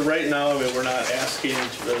right now, I mean, we're not asking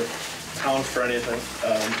the town for anything.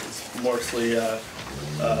 It's mostly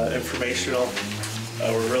informational.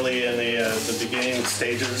 We're really in the beginning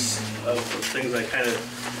stages of things. I kind of,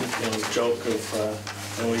 you know, joke of,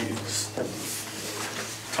 you know, we just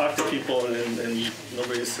talk to people and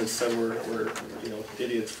nobody has said we're you know,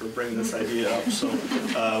 idiots for bringing this idea up. So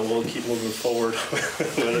we'll keep moving forward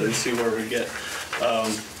with it and see where we get.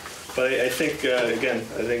 But I think, again,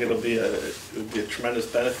 I think it would be a tremendous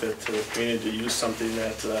benefit to the community to use something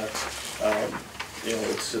that, you know,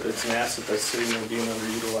 it's an asset that's sitting there being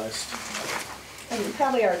underutilized. And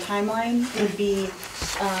probably our timeline would be,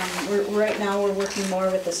 right now we're working more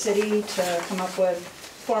with the city to come up with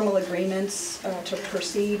formal agreements to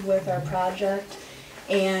proceed with our project.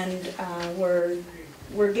 And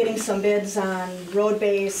we're getting some bids on road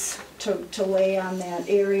base to lay on that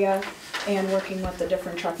area, and working with the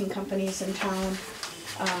different trucking companies in town.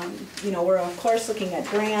 You know, we're of course looking at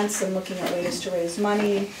grants and looking at ways to raise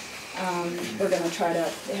money. We're gonna try to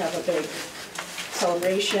have a big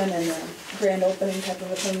celebration and a grand opening type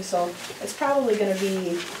of a thing. So it's probably gonna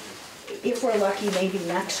be, if we're lucky, maybe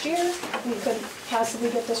next year we could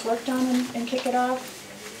possibly get this work done and kick it off.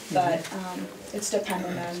 But it's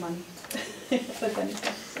dependent on money with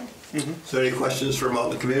anything. So. So any questions from out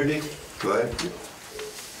in the community? Go ahead.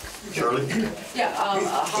 Shirley? Yeah,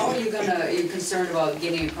 how are you concerned about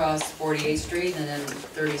getting across 48th Street and then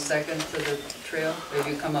 32nd to the trail? Have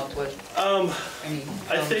you come up with any?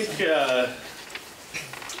 I think,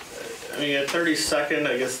 I mean, at 32nd,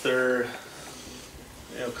 I guess they're,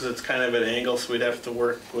 you know, because it's kind of an angle, so we'd have to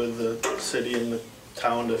work with the city and the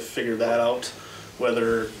town to figure that out,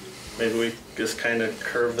 whether maybe we just kind of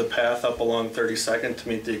curve the path up along 32nd to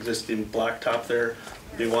meet the existing blacktop there,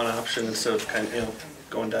 be one option instead of kind of, you know,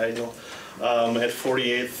 going diagonal. At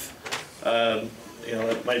 48th, you know,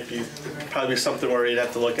 it might be probably something where you'd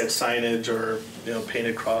have to look at signage or, you know,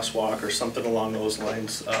 painted crosswalk or something along those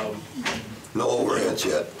lines. No overheads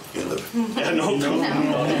yet. Yeah, no.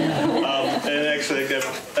 And actually,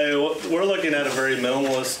 we're looking at a very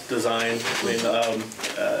minimalist design. I mean,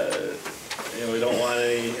 you know, we don't want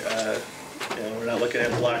any, you know, we're not looking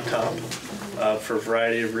at blacktop for a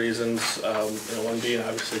variety of reasons. You know, one being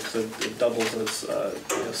obviously because it doubles as you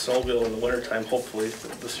know, snowmobile in the wintertime. Hopefully,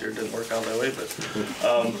 this year it didn't work out that way.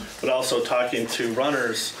 But also talking to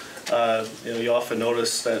runners, you know, you often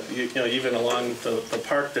notice that you know, even along the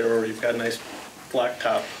park there, where you've got a nice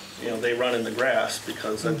blacktop, you know, they run in the grass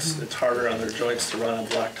because it's harder on their joints to run on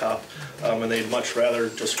blacktop, and they'd much rather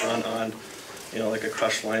just run on, you know, like a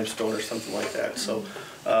crushed limestone or something like that. So,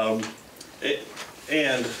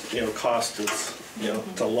 and you know, cost is, you know,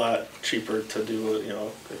 it's a lot cheaper to do you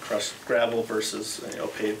know, a crushed gravel versus, you know,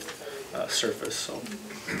 paved surface. So,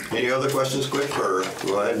 Any other questions, quick, or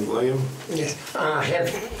go ahead, William? Yes.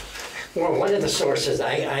 Well, one of the sources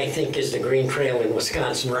I think is the Green Trail in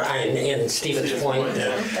Wisconsin and Stevens Point,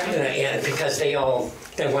 and because they want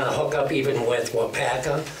to hook up even with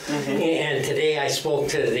Wapaka. And today I spoke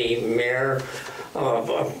to the mayor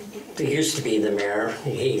he used to be the mayor.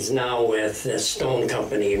 He's now with the stone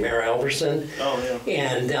company, Mayor Alberson. Oh, yeah.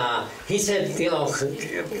 And he said, you know,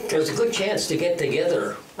 there's a good chance to get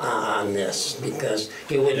together on this because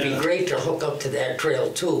it would be great to hook up to that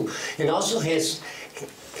trail too. And also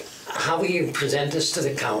how will you present this to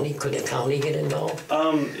the county? Could the county get involved?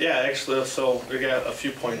 Yeah, actually, so we got a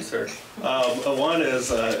few points there. One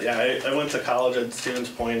is, I went to college at Stevens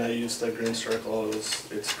Point. I used the Green Circle.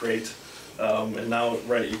 It's great. And now,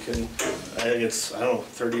 right, you can, I think it's, I don't know,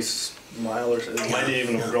 30 mile or it might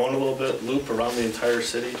even have grown a little bit, loop around the entire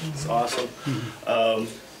city. It's awesome.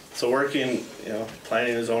 So working,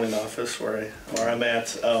 planning and zoning office where I'm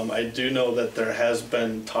at, I do know that there has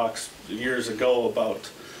been talks years ago about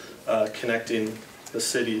connecting the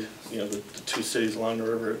city, the two cities along the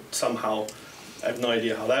river somehow. I have no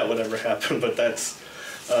idea how that would ever happen, but that's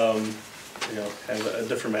kind of a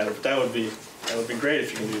different matter. But that would be great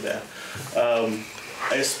if you can do that.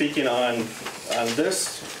 I guess speaking on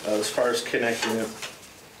this, as far as connecting it,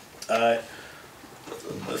 a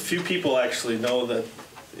few people actually know that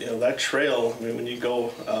that trail. I mean, when you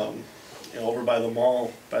go over by the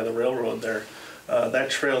mall, by the railroad there, that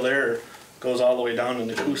trail there goes all the way down to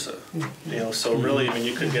Nakusa. So really, I mean,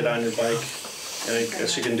 you could get on your bike, and I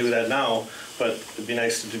guess you can do that now, but it'd be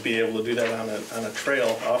nice to be able to do that on a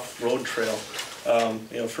trail, off-road trail.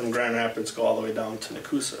 From Grand Rapids, go all the way down to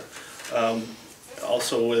Nakusa.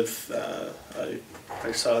 Also with,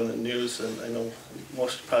 I saw in the news, and I know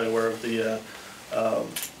most are probably aware of the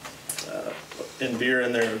in Beer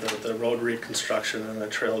in there, the road reconstruction and the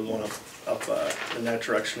trail going up in that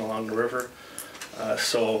direction along the river.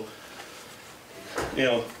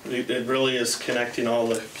 It really is connecting all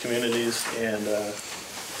the communities and,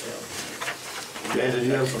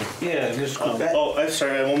 Yeah, just go back. I'm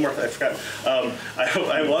sorry, I have one more thing, I forgot.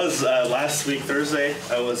 I was, last week, Thursday,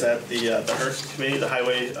 I was at the HERC committee, the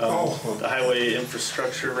Highway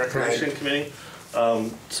Infrastructure Recreation Committee.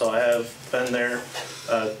 So I have been there,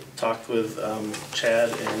 talked with Chad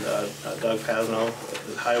and Doug Pasnow at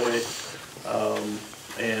the Highway.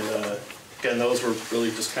 Again, those were really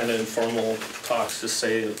just kind of informal talks, just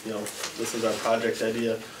say, this is our project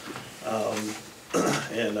idea.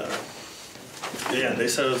 Yeah, they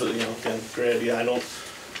said it was, again, great idea.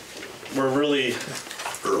 We're really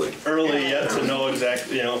early yet to know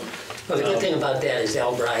exactly, Well, the good thing about that is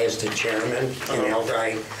Elbry is the chairman, and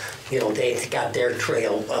Elbry, they got their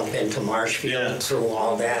trail up into Marshfield through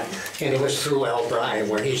all that, and it was through Elbry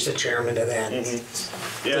where he's the chairman of that. And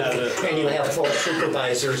you have 4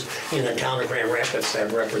 supervisors in the town of Grand Rapids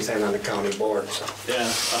that represent on the county board. So. Yeah.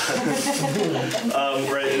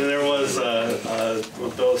 Right, and there was,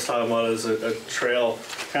 what Bill was talking about is a trail,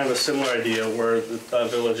 kind of a similar idea where the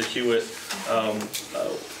village of Hewitt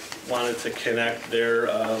wanted to connect their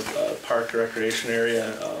park recreation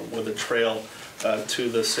area with a trail to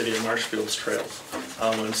the city of Marshfield's trails.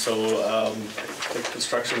 And so the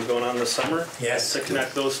construction's going on this summer to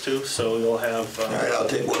connect those two, so you'll have... All right, I'll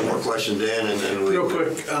take one more question, Dan, and then we... Real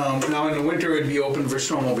quick, now in the winter it would be open for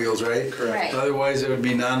snowmobiles, right? Correct. Right. Otherwise it would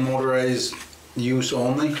be non-motorized use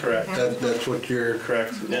only? Correct. That's what you're...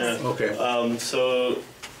 Correct, yeah. Okay. So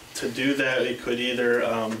to do that, we could either,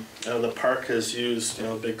 the park has used,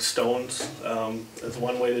 big stones as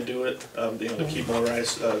one way to do it, to keep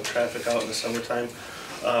motorized traffic out in the summertime.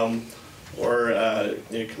 Or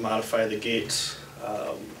you can modify the gates,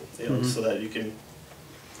 so that you can,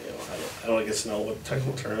 I don't guess know what the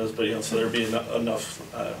technical term is, but so there'd be enough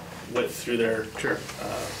width through there. Sure.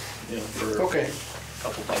 For a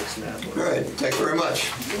couple bikes and that. All right, thanks very much.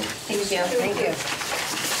 Thank you. Thank you.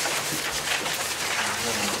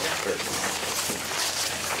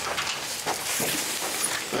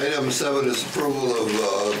 Item 7 is approval of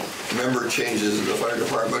member changes in the fire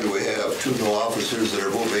department. We have 2 new officers that are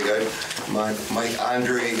moving. Mike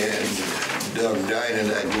Andre and Doug Dynan.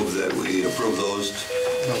 I move that we approve those.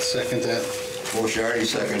 I'll second that. Motion already,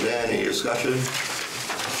 second Dan. Any discussion?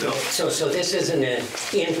 No. So this isn't an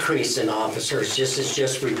increase in officers, this is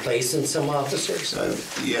just replacing some officers?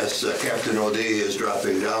 Yes, Captain O'Day is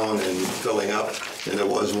dropping down and filling up, and there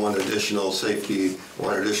was one additional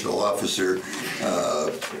officer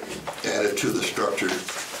added to the structure,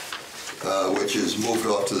 which is moved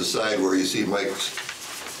off to the side where you see Mike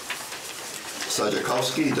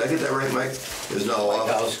Sajakowski. Did I get that right, Mike? Is now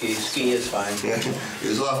off. Ski is fine.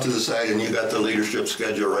 Is off to the side, and you got the leadership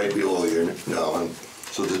schedule right below you now. And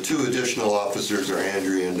so the 2 additional officers are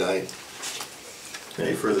Andrea and Di.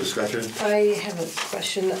 Any further discussion? I have a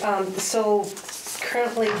question. So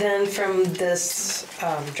currently then from this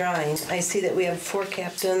drawing, I see that we have 4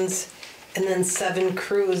 captains and then 7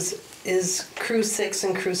 crews. Is crew 6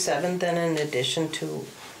 and crew 7 then in addition to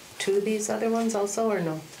 2 of these other ones also, or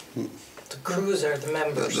no? The crews are the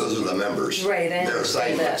members. Those are the members. Right, I Their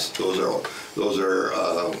understand assignments. that. Those are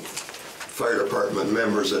fire department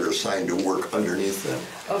members that are assigned to work underneath them.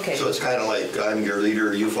 Okay. So it's kind of like I'm your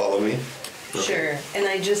leader, you follow me. Sure, and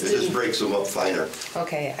I just It just didn't, breaks them up finer.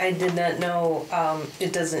 okay, I did not know,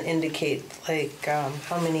 it doesn't indicate like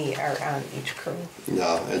how many are on each crew.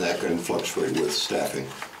 No, and that can fluctuate with staffing.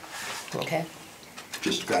 Okay.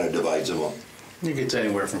 Just kind of divides them up. I think it's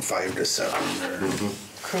anywhere from 5 to 7 or.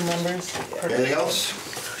 Crew members? Anything else?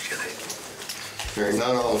 Hearing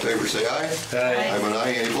none, all in favor say aye. Aye. I'm an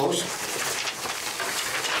aye, any opposed?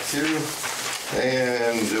 Two.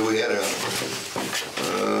 And we had a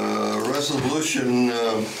resolution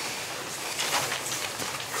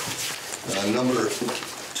number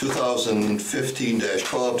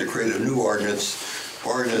 2015-12 to create a new ordinance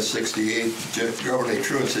 68, governing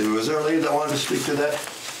truancy. Was there a lady that wanted to speak to that?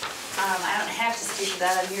 I don't have to speak to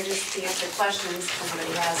that. I'm here just to answer questions if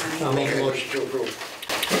anybody has any. I'll make a motion to approve.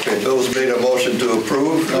 Okay, Bill's made a motion to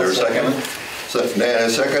approve. Is there a second? Dan, a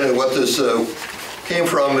second. And what this came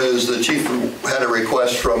from is the chief had a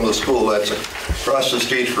request from the school that's across the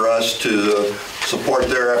street for us to support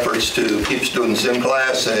their efforts to keep students in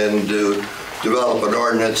class and to develop an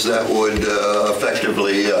ordinance that would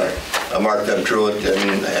effectively mark them truant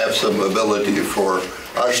and have some ability for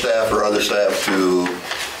our staff or other staff to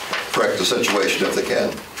correct the situation if they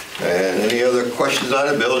can. And any other questions on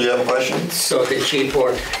it? Bill, do you have a question? So the chief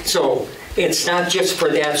board, so it's not just for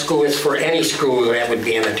that school, it's for any school that would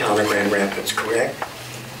be in the town of Grand Rapids, correct?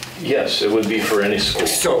 Yes, it would be for any school.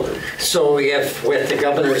 So if with the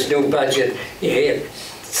governor's new budget, if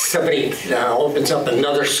somebody opens up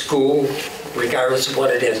another school, regardless of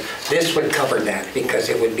what it is, this would cover that because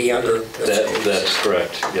it would be under the schools. That's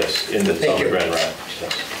correct, yes, in the town of Grand Rapids,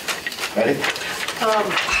 yes. Ready?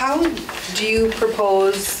 How do you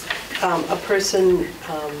propose a person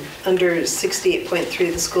under 68.3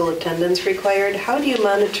 of the school attendance required? How do you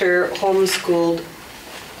monitor homeschooled?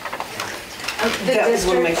 That was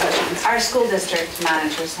one of my questions. Our school district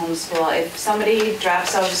monitors homeschool. If somebody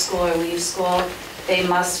drops out of school or leaves school, they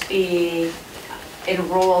must be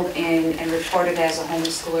enrolled in and reported as a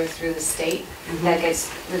homeschooler through the state. That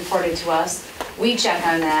gets reported to us. We check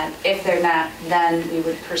on that. If they're not, then we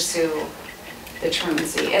would pursue the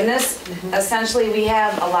truancy. And this, essentially, we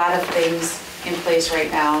have a lot of things in place right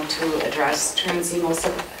now to address truancy.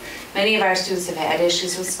 Many of our students have had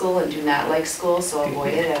issues with school and do not like school, so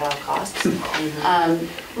avoid it at all costs.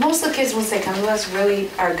 Most of the kids, once they come to us, really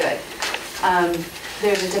are good.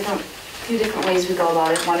 There's a few different ways we go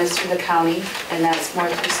about it. One is through the county, and that's more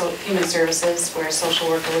through human services, where a social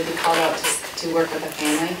worker would be called out to work with a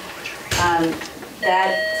family.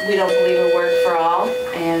 That we don't believe will work for all,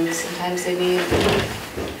 and sometimes they need,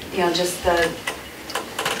 just the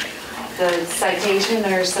citation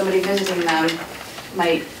or somebody visiting them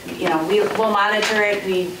might, we'll monitor it.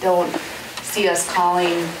 We don't see us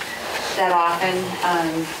calling that often,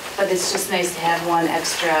 but it's just nice to have one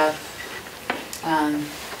extra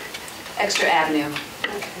avenue to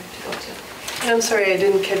go to. I'm sorry, I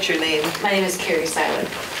didn't catch your name. My name is Carrie Silent.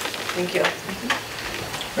 Thank you.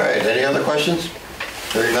 All right, any other questions?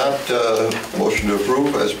 Hearing not, motion to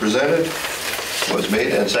approve as presented was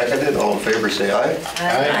made and seconded. All in favor say aye.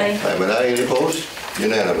 Aye. I'm an aye, any opposed?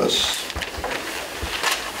 Unanimous.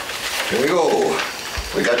 Here we go.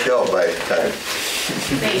 We got you out by time.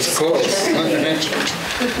 Thanks.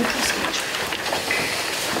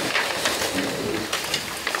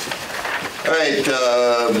 All right,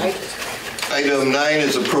 item 9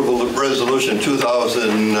 is approval of resolution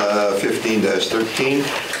 2015-13.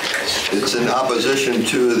 It's in opposition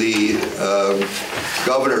to the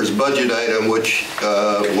governor's budget item, which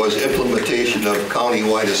was implementation of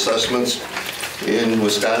county-wide assessments in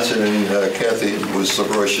Wisconsin, and Kathy was so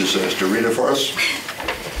gracious as to read it for us.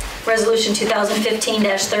 Resolution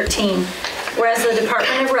 2015-13. Whereas the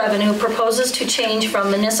Department of Revenue proposes to change from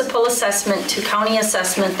municipal assessment to county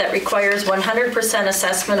assessment that requires 100%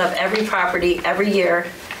 assessment of every property every year,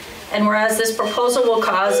 and whereas this proposal will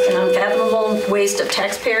cause an unfathomable waste of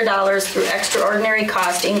taxpayer dollars through extraordinary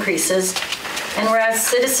cost increases, and whereas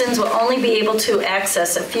citizens will only be able to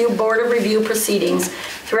access a few Board of Review proceedings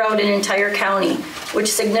throughout an entire county,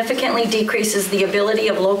 which significantly decreases the ability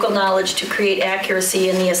of local knowledge to create accuracy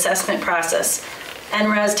in the assessment process. And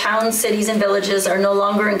whereas towns, cities, and villages are no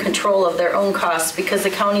longer in control of their own costs because the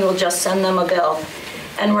county will just send them a bill.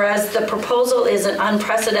 And whereas the proposal is an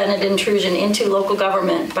unprecedented intrusion into local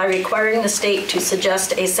government by requiring the state to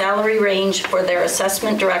suggest a salary range for their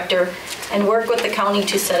assessment director and work with the county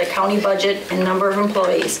to set a county budget and number of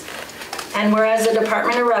employees. And whereas the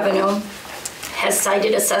Department of Revenue has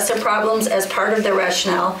cited assessor problems as part of their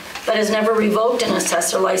rationale, but has never revoked an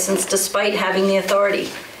assessor license despite having the authority.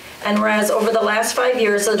 And whereas over the last 5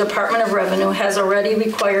 years, the Department of Revenue has already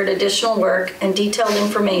required additional work and detailed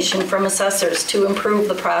information from assessors to improve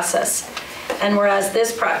the process. And whereas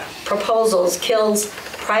this proposal kills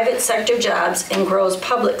private sector jobs and grows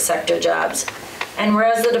public sector jobs. And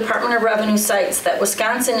whereas the Department of Revenue cites that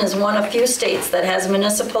Wisconsin is one of few states that has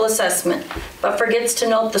municipal assessment, but forgets to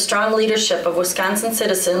note the strong leadership of Wisconsin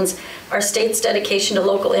citizens, our state's dedication to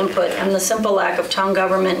local input, and the simple lack of town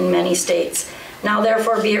government in many states. Now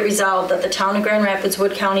therefore be it resolved that the town of Grand Rapids,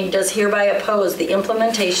 Wood County does hereby oppose the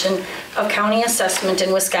implementation of county assessment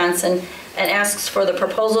in Wisconsin and asks for the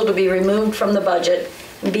proposal to be removed from the budget.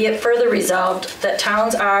 Be it further resolved that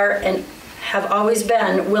towns are and have always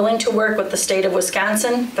been willing to work with the state of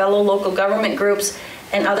Wisconsin, fellow local government groups,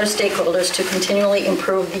 and other stakeholders to continually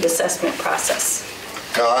improve the assessment process.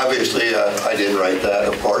 Now, obviously, I didn't write that,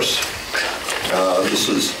 of course.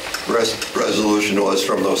 Resolution was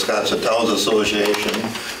from the Wisconsin Towns Association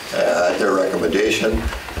at their recommendation.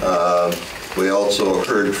 We also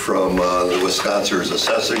heard from the Wisconsin's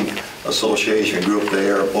Assessing Association group. They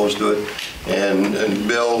are opposed to it. And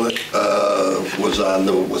Bill was on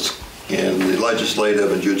in the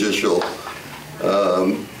legislative and judicial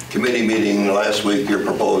committee meeting last week. You're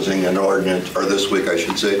proposing an ordinance, or this week I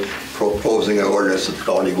should say, proposing an ordinance that the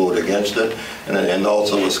county voted against it, and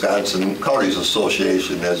also Wisconsin Counties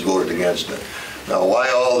Association has voted against it. Now, why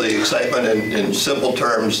all the excitement? In simple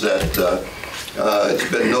terms, that it's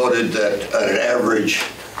been noted that an average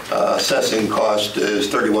assessing cost is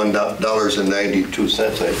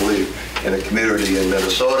 $31.92, I believe, in a community in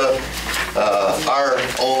Minnesota. Our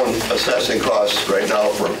own assessing costs right now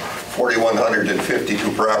for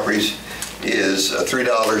 4,152 properties is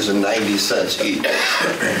 $3.90 each.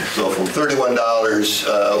 So from $31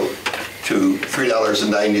 to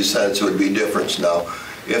 $3.90 would be difference. Now,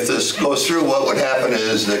 if this goes through, what would happen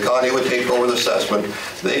is the county would take over the assessment.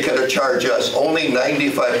 They could charge us only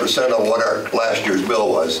 95% of what our last year's bill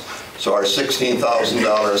was. So our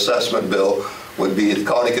 $16,000 assessment bill would be, the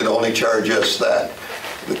county could only charge us that.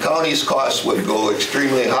 The county's costs would go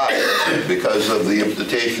extremely high because of the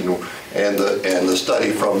imputation and the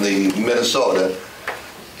study from the Minnesota.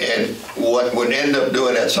 And what would end up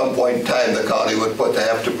doing at some point in time, the county would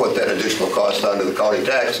have to put that additional cost onto the county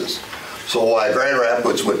taxes. So while Grand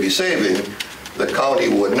Rapids would be saving, the county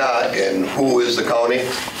would not. And who is the county?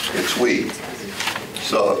 It's we.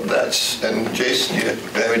 So that's, and Jason, do you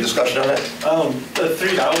have any discussion on that? The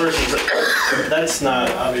 $3 is, that's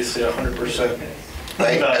not obviously 100%.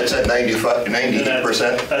 That's at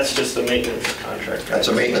 90%? That's just a maintenance contract. Right? That's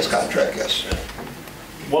a maintenance contract, yes.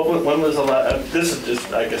 When was the last, this is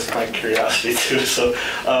just, I guess, my curiosity too, so,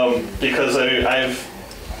 because I've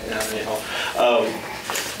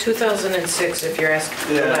 2006, if you're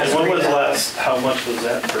asking. Yeah, and when was the last, how much was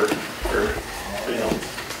that for,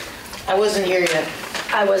 I wasn't here yet.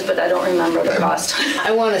 I was, but I don't remember the cost.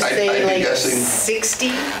 I want to say I'd be like guessing, 60?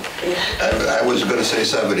 I was going to say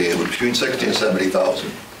 70. It was between 60 and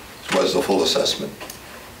 70,000 was the full assessment.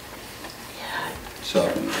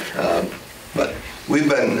 So, but we've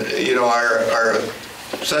been, our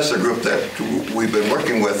assessor group that we've been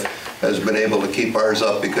working with has been able to keep ours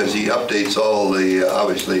up because he updates all the,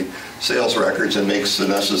 obviously, sales records and makes the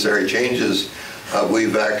necessary changes.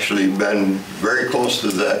 We've actually been very close to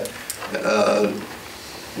that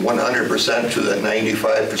 100% to the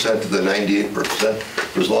 95% to the 98%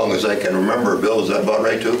 for as long as I can remember. Bill, is that about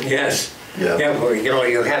right too? Yes. Yeah. Well,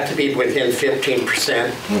 you have to be within 15%,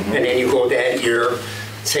 and then you go that year,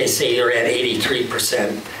 say you're at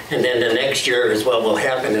 83%, and then the next year is what will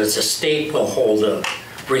happen is the state will hold a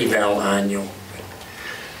reval on you.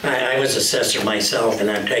 I was assessor myself, and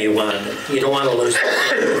I tell you what, you don't want to lose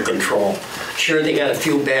control. Sure, they got a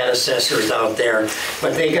few bad assessors out there,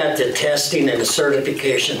 but they got the testing and the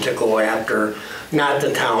certification to go after, not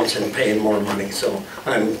the towns, and paying more money. So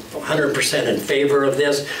I'm 100% in favor of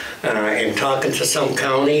this. And talking to some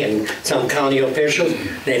county and some county officials,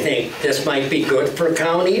 they think this might be good for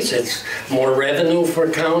counties. It's more revenue for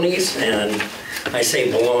counties, and I say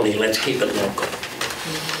baloney. Let's keep it local.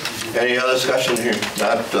 Any other discussion here?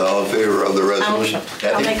 Not all in favor of the resolution?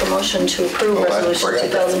 I'll make a motion to approve resolution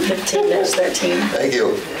 2015-13. Thank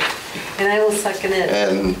you. And I will second it.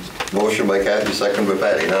 And motion by Kathy, second by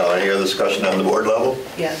Patty. Now, any other discussion on the board level?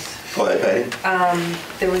 Yes. Go ahead, Patty.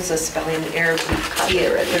 There was a spelling error.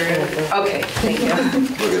 Okay, thank you.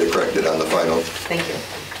 We'll get it corrected on the final. Thank you.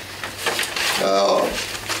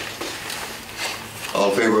 All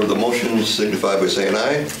in favor of the motion signify by saying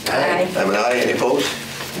aye. Aye. I'm an aye. Any opposed?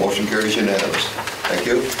 Motion carries unanimous. Thank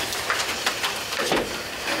you.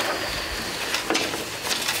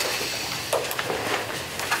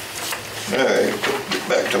 All right,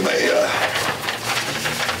 back to my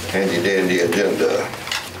handy dandy agenda.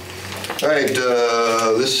 All right,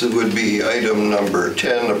 this would be item number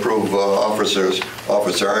 10, approve Officer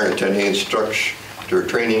Arndt attending instructor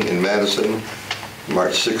training in Madison,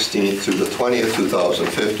 March 16th through the 20th,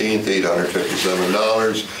 2015,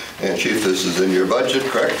 $857. And Chief, this is in your budget,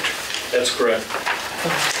 correct? That's correct.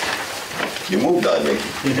 You moved on me.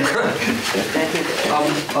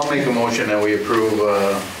 I'll make a motion that we approve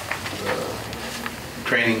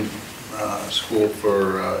training school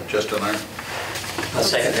for Justin Arndt. I'll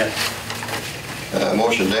second that.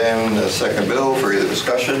 Motion Dan, second Bill, for either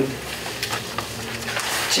discussion.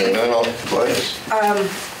 Chief? Go ahead.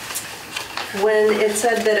 When it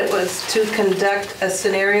said that it was to conduct a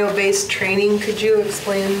scenario-based training, could you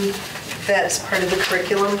explain that's part of the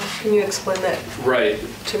curriculum? Can you explain that Right.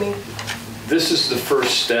 to me? This is the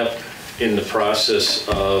first step in the process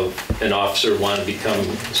of an officer wanting to become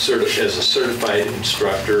as a certified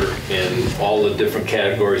instructor in all the different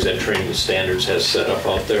categories that Training Standards has set up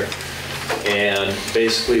out there. And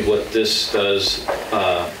basically what this does,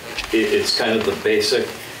 it's kind of the basic,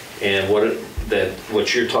 and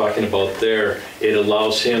what you're talking about there, it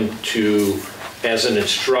allows him to, as an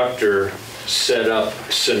instructor, set up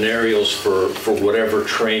scenarios for whatever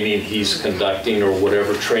training he's conducting or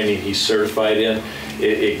whatever training he's certified in.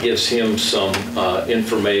 It gives him some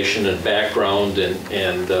information and background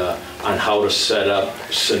and on how to set up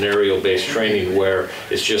scenario-based training where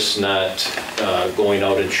it's just not going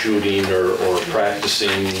out and shooting or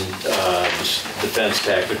practicing defense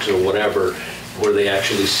tactics or whatever, where they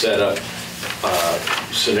actually set up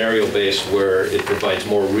scenario-based where it provides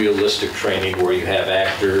more realistic training where you have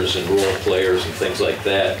actors and role players and things like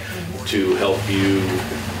that to help you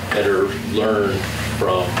better learn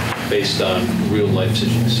based on real life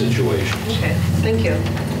situations. Okay, thank you.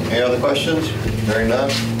 Any other questions? Hearing none.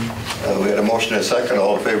 We had a motion and a second.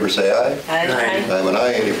 All in favor say aye. Aye. I'm an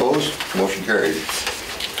aye. Any opposed? Motion carried.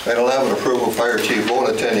 Item 11, approval of Fire Chief Bone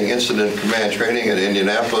attending Incident Command Training in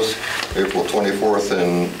Indianapolis, April 24th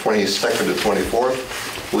and 22nd to 24th.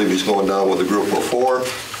 I believe he's going down with a group of 4.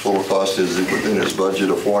 Total cost is within his budget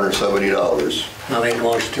of $470. I'll make a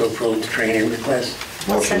motion to approve the training request.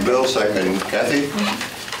 Motion Bill, second Kathy.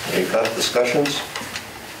 Any discussions?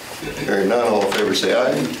 Hearing none, all in favor say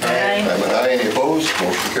aye. Aye. I'm an aye. Any opposed?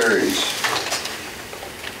 Motion carries.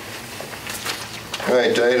 All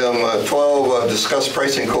right, item 12, discuss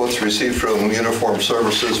pricing quotes received from Uniform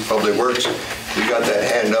Services Public Works. We got that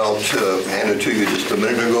handout handed to you just a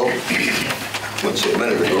minute ago. Let's say a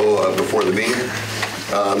minute ago before the meeting.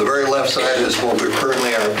 The very left side is what we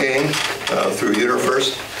currently are paying through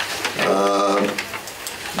Universe.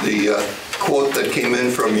 The quote that came in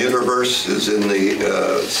from Universe is in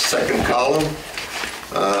the second column.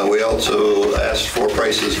 We also asked for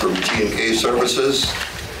prices from G&K Services,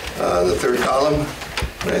 the third column.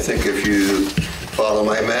 And I think if you follow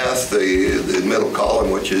my math, the middle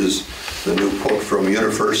column, which is the new quote from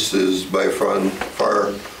Universe, is by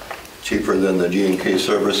far cheaper than the G&K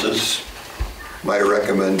Services. My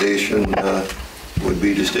recommendation would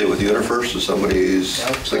be to stay with Universe. If somebody's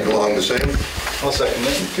thinking along the same. I'll second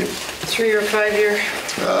it. Okay. 3 or 5 year?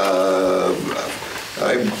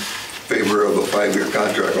 I'm in favor of a 5-year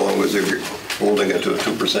contract, along as they're holding it to a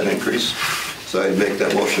 2% increase. So I'd make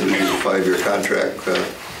that motion to do a 5-year contract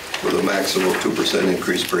with a maximum of 2%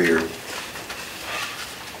 increase per year.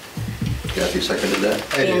 Kathy seconded that?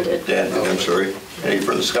 Dan did. Dan did, I'm sorry. Any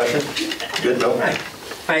further discussion? Good, no?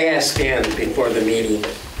 I asked Dan before the meeting,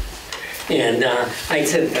 and I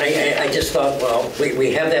said, I just thought, well,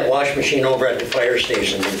 we have that wash machine over at the fire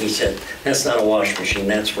station, and he said, that's not a wash machine,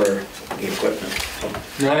 that's for the equipment.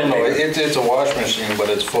 No, it's a wash machine, but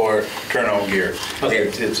it's for turnout gear. Okay.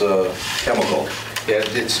 It's a chemical. Yeah,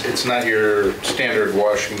 it's not your standard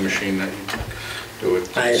washing machine that you do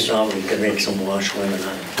it. I just thought we could make some wash women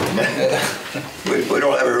on it. We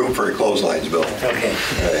don't have room for clotheslines, Bill. Okay.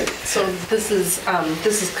 All right. So this is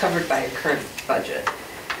covered by your current budget?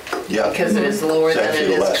 Yeah. Because it is lower It's than it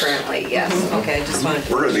actually is less. currently, yes. Okay, I just wanted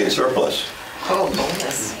to. We're going to be in surplus. Oh,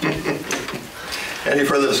 bonus. Any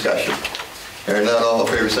further discussion? Hearing none, all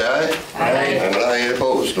in favor say aye. Aye. I'm an aye. Any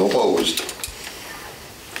opposed? No opposed.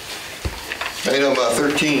 Item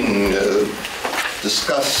 13,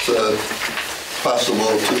 discuss possible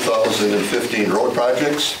 2015 road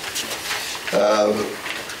projects. I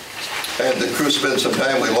had the crew spend some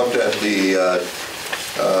time. We looked at the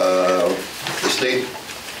state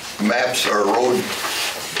maps or road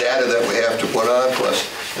data that we have to put on, plus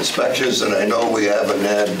inspections, and I know we haven't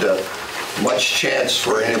had much chance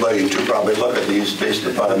for anybody to probably look at these based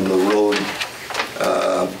upon the road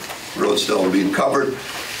still being covered.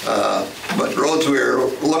 But roads we're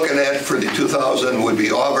looking at for the 2000 would be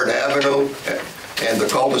Auburn Avenue And the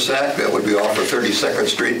cul-de-sac, that would be off of 32nd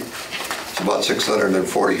Street. It's about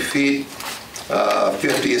 640 feet.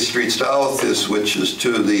 50th Street South is, which is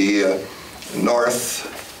to the northeast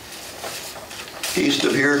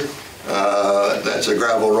of here. That's a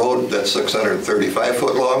gravel road, that's 635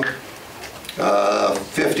 foot long.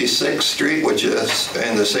 56th Street, which is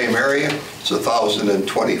in the same area, it's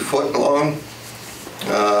 1,020 foot long.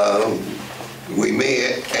 We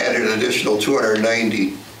may add an additional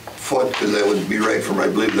 290 foot, because that would be right from, I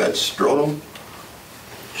believe that's Strodom.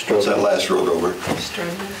 What's that last road over?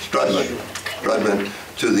 Strudman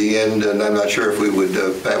to the end, and I'm not sure if we would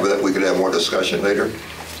have that. We could have more discussion later.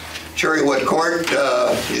 Cherrywood Court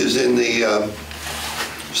is in the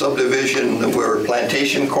subdivision where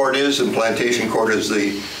Plantation Court is, and Plantation Court is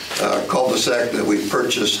the cul-de-sac that we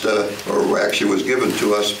purchased, or actually was given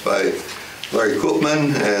to us by Larry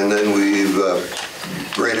Koopman, and then we've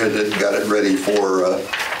graded it, got it ready for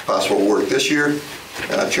possible work this year.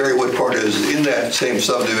 Cherrywood Court is in that same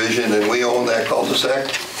subdivision, and we own that cul-de-sac.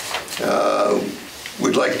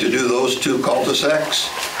 We'd like to do those two cul-de-sacs.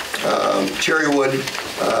 Cherrywood,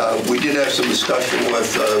 we did have some discussion with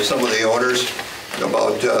some of the owners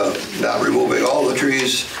about not removing all the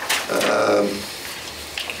trees.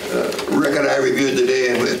 Rick and I reviewed today,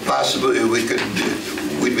 and possibly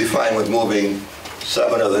we'd be fine with moving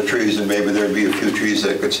 7 of the trees, and maybe there'd be a few trees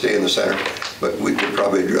that could stay in the center, but we could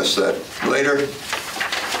probably address that later.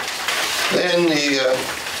 Then the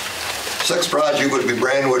 6th project would be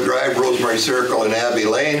Brandwood Drive, Rosemary Circle, and Abbey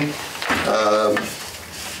Lane.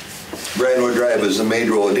 Brandwood Drive is the main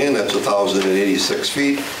road in, that's 1,086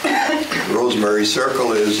 feet. Rosemary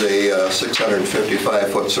Circle is a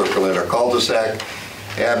 655-foot circle in a cul-de-sac.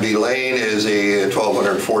 Abbey Lane is a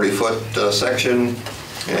 1,240-foot section.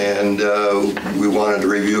 And we wanted to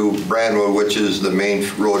review Brandwood, which is the main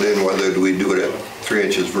road in, whether we do it at 3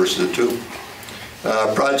 inches versus 2.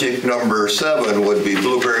 Project number 7 would be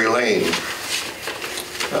Blueberry Lane.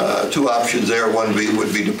 2 options there. One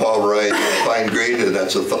would be to pulverize and fine grade, and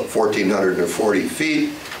that's 1,440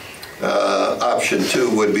 feet. Option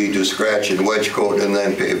 2 would be to scratch and wedge coat and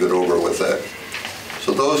then pave it over with that.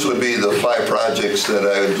 So those would be the 5 projects that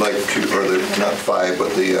I would like to, or not 5,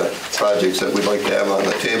 but the projects that we'd like to have on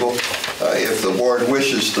the table. If the board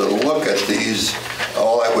wishes to look at these,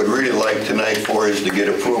 all I would really like tonight for is to get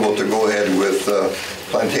approval to go ahead with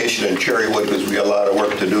Plantation and Cherrywood, because we got a lot of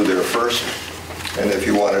work to do there first. And if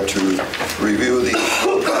you wanted to review these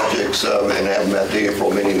projects and have them at the April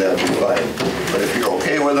meeting, that'd be fine. But if you're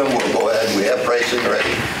okay with them, we'll go ahead. We have pricing ready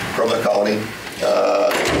from the county.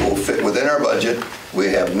 It will fit within our budget. We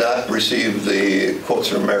have not received the quotes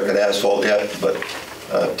from American Asphalt yet, but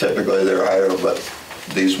typically they're higher, but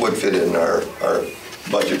these would fit in our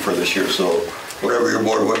budget for this year. So whatever your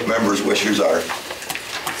board members' wishes are.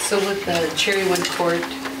 So with the Cherrywood Court,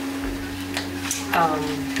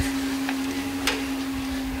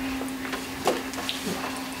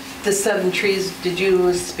 the 7 trees, did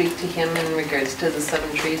you speak to him in regards to the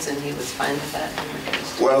 7 trees, and he was fine with that?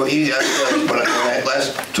 Well, he actually, when I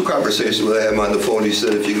last 2 conversations with him on the phone, he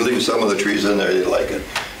said if you can leave some of the trees in there, they'd like it.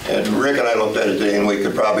 And Rick and I looked at it today, and we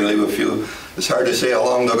could probably leave a few. It's hard to say how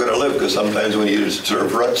long they're going to live, because sometimes when you sort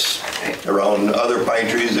of ruts around other pine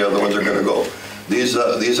trees, the other ones are going to go. These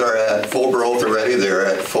are at full growth already. They're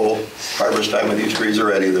at full harvest time, and these trees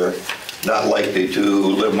already. They're not likely to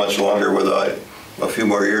live much longer without a few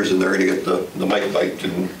more years, and they're going to get the mite bite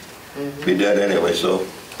and be dead anyway. So,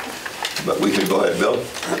 but we could go ahead, Bill.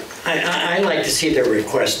 I like to see their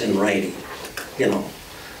request in writing, you know,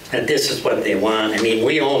 that this is what they want. I mean,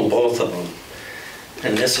 we own both of them,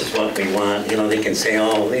 and this is what we want. You know, they can say,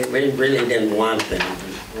 oh, we really didn't want them.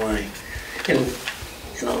 Why? And,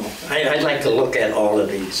 you know, I'd like to look at all of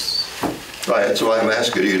these. Right, that's why I'm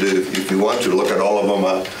asking you to, if you want to look at all of them,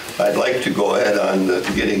 I'd like to go ahead on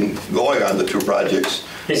getting going on the 2 projects.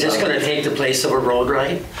 Is this going to take the place of a road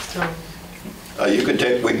ride? We can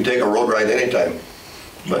take a road ride anytime.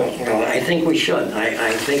 But well, I think we should.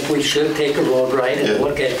 I think we should take a road ride and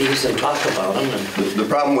look at these and talk about them. The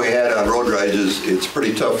problem we had on road rides is it's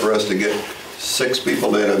pretty tough for us to get 6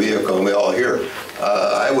 people in a vehicle, and we all here.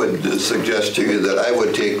 I would suggest to you that I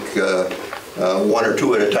would take 1 or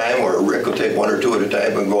 2 at a time, or Rick will take 1 or 2 at a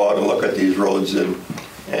time and go out and look at these roads and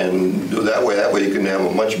do that way. That way you can have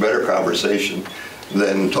a much better conversation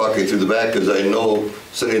than talking through the back, because I know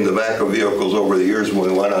sitting in the back of vehicles over the years when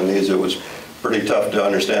we went on these, it was pretty tough to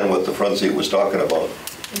understand what the front seat was talking about.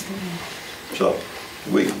 So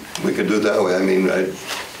we could do it that way. I mean,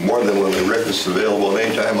 more than when Rick is available at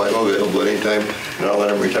any time, I'm available at any time, and I'll let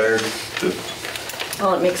him retire to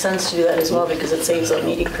Well, it makes sense to do that as well because it saves a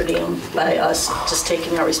meeting per diem by us just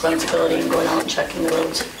taking our responsibility and going out and checking the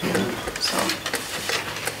roads. So.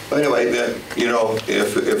 Anyway, you know,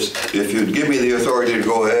 if you'd give me the authority to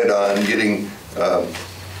go ahead on getting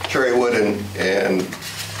Cherrywood and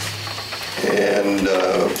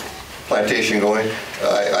Plantation going,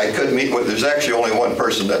 I could meet with, there's actually only one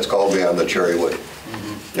person that's called me on the Cherrywood.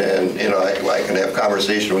 And, you know, I can have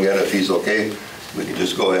conversation again if he's okay. We can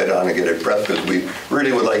just go ahead on and get it prepped because we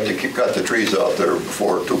really would like to cut the trees out there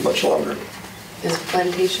before too much longer. Is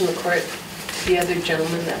Plantation the court the other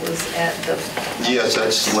gentleman that was at the... Yes,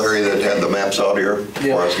 that's Larry that had the maps out here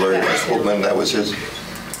for us. Larry Spookman, that was his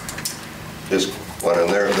one, and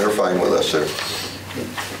they're fine with us there.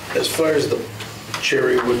 As far as the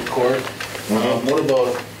Cherrywood Court, what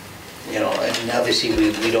about, you know, and obviously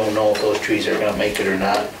we don't know if those trees are gonna make it or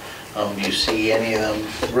not. Do you see any of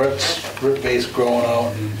them root base growing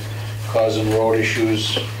out and causing road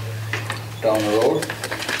issues down the road?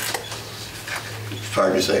 It's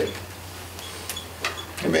hard to say.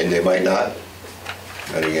 I mean, they might not.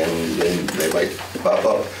 And again, they might pop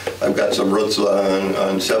up. I've got some roots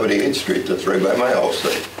on 78th Street that's right by my house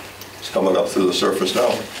that's coming up through the surface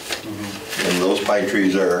now. And those pine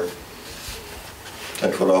trees are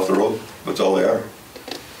 10 foot off the road. That's all they are.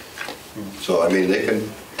 So, I mean, they can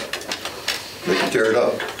tear it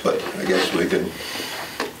up, but I guess we can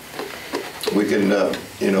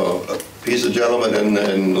you know, appease the gentleman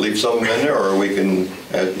and leave some in there, or we can,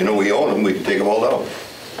 you know, we own them, we can take them all down.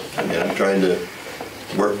 I mean, I'm trying to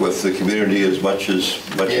work with the community as much as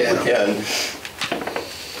we can.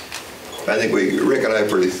 I think Rick and I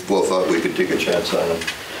pretty well thought we could take a chance on them.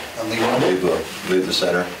 Leave the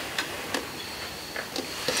center.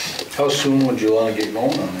 How soon would you want to get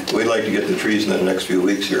going on it? We'd like to get the trees in the next few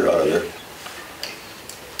weeks here out of there.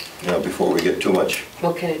 You know, before we get too much.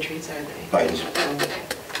 What kind of trees are they? Pines.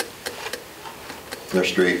 They're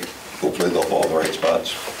straight. Hopefully they'll fall in the right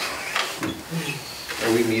spots.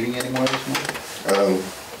 Are we meeting anymore this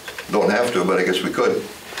month? Don't have to, but I guess we could.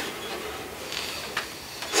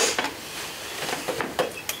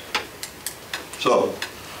 So,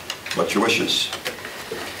 what's your wishes?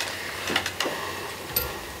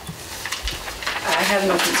 I have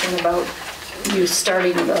no concern about you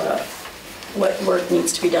starting what work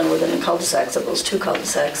needs to be done within the cul-de-sacs of those two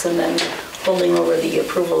cul-de-sacs and then holding over the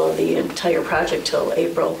approval of the entire project till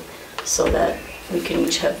April so that we can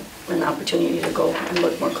each have an opportunity to go and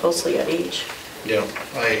look more closely at each. Yeah,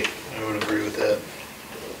 I would agree with that.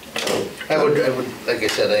 I would, like I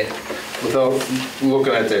said, without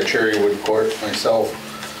looking at that Cherrywood Court myself,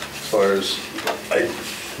 as far as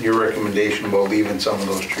your recommendation about leaving some of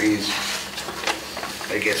those trees,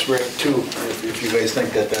 I guess we're at 2, if you guys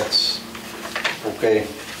think that that's okay.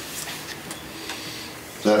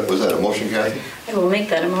 Was that a motion, Kathy? I will make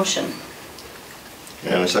that a motion.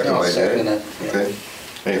 And a second by Dan? Okay.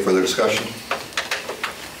 Any further discussion?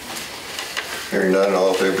 Hearing none, all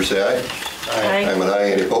in favor say aye. Aye. I'm an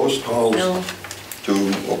aye. Any opposed? No.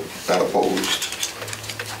 2 not opposed.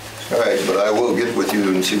 All right, but I will get with you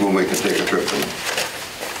and see when we can take a trip.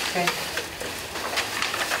 Okay.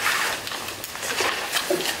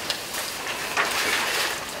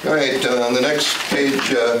 All right, on the next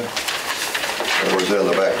page, where's it on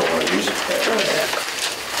the back of one of these?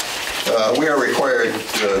 We are required,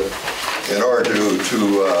 in order to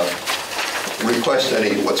request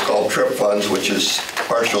any what's called TRIP funds, which is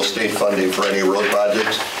partial state funding for any road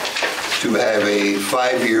projects, to have a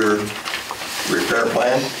 5-year repair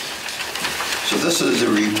plan. So this is a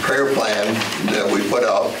repair plan that we put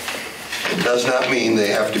out. It does not mean they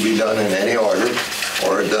have to be done in any order,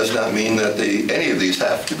 or it does not mean that any of these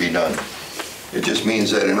have to be done. It just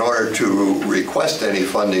means that in order to request any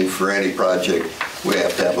funding for any project, we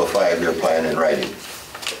have to have a 5-year plan in writing.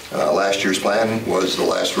 Last year's plan was the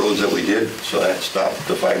last roads that we did, so that stopped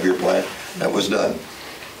the 5-year plan. That was done.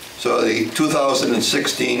 So the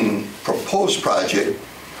 2016 proposed project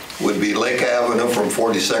would be Lake Avenue from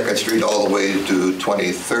 42nd Street all the way to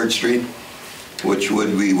 23rd Street, which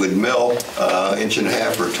we would mill 1.5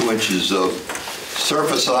 inches or 2 inches of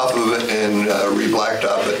surface off of it and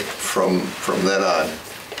re-blacktop it from then on.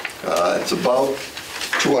 It's about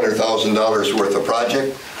 $200,000 worth of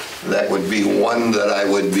project. That would be one that I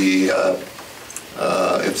would be,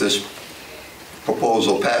 if this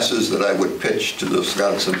proposal passes, that I would pitch to the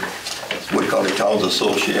Wisconsin Wood County Towns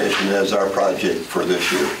Association as our project for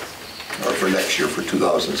this year, or for next year, for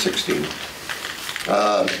 2016.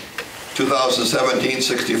 2017,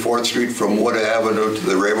 64th Street from Wood Avenue to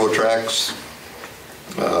the railroad tracks,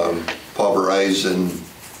 pulverize and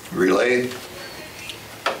relay.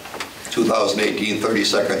 2018,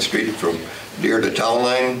 32nd Street from near the town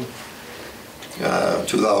line,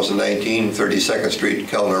 2019, 32nd Street,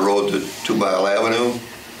 Kellner Road to 2 Mile Avenue,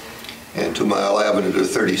 and 2 Mile Avenue to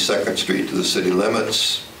 32nd Street to the city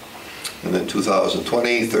limits. And then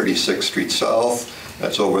 2020, 36th Street South,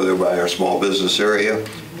 that's over there by our small business area,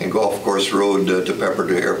 and Golf Course Road to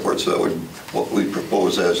Pepperton Airport, so that would what we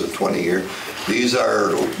propose as a 20-year. These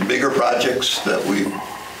are bigger projects that we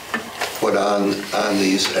put on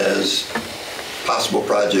these as possible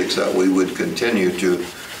projects that we would continue to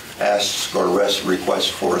ask or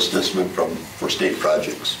request for assessment for state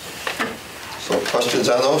projects. So questions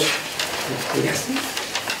on those? Yes.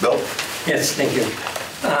 Bill? Yes, thank you.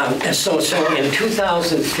 So in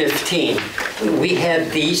 2015, we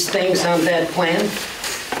had these things on that plan?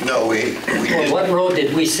 No, we didn't. What road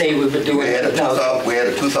did we say we would do? We had a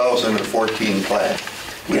 2014 plan.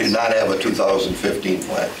 We did not have a 2015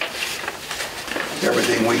 plan.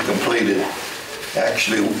 Everything we completed,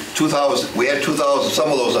 actually, we had 2000,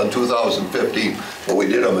 some of those on 2015, but we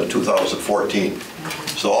did them in 2014.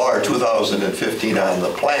 So all our 2015 on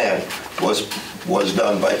the plan was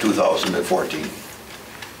done by 2014.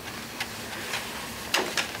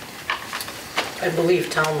 I believe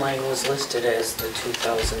Town Line was listed as the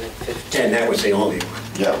 2015. And that was the only one.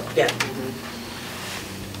 Yeah. Yeah.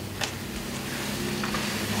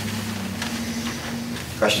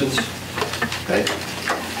 Questions? Okay.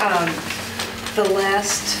 The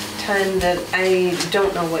last time that, I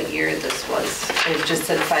don't know what year this was, it just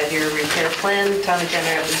said 5-year repair plan, Town of Grand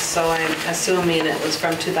Rapids, so I'm assuming it was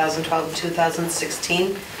from 2012 to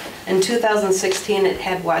 2016. In 2016, it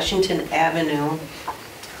had Washington Avenue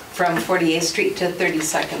from 48th Street to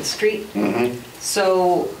 32nd Street. Mm-hmm.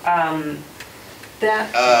 So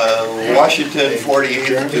that... Washington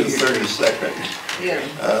 48th to 32nd. Yeah.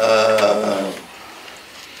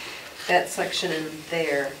 That section in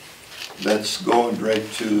there. That's going right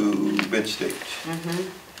to Mid-State. Mm-hmm.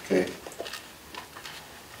 Okay.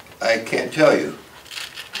 I can't tell you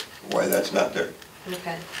why that's not there.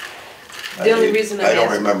 Okay. The only reason I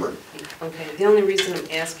don't remember. Okay, the only reason I'm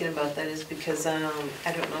asking about that is because I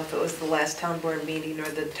don't know if it was the last town board meeting or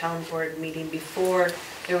the town board meeting before,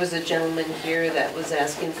 there was a gentleman here that was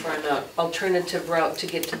asking for an alternative route to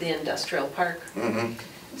get to the industrial park. Mm-hmm.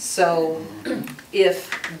 So if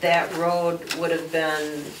that road would have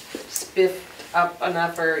been spiffed up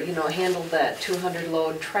enough or, handled that 200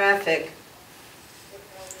 load traffic,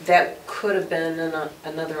 that could have been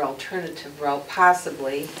another alternative route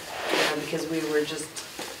possibly, because we were just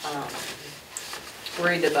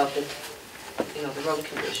worried about the road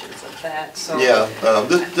conditions of that, so. Yeah,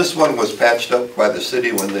 this one was patched up by the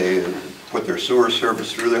city when they put their sewer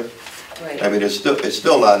service through there. Right. I mean, it's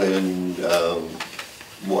still not in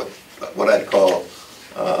what I'd call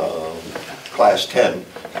class 10.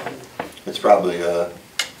 It's probably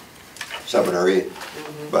 7 or 8,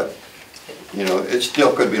 but it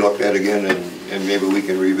still could be looked at again, and maybe we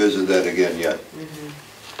can revisit that again yet.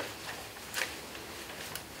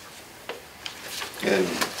 And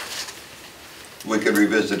we could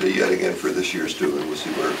revisit it yet again for this year's too, and we'll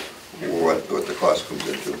see what the cost comes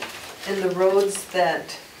into. And the roads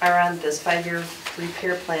that are on this 5-year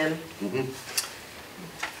repair plan,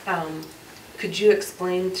 could you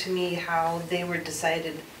explain to me how they were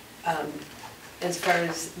decided, as far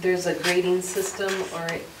as there's a grading system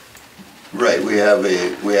or? Right, we have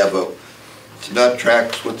a, it's not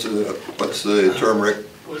tracks, what's the term, Rick?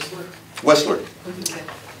 Whistler. Okay.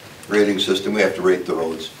 Rating system, we have to rate the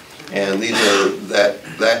roads. And these are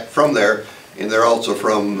that from there, and they're also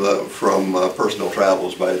from personal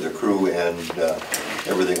travels by the crew and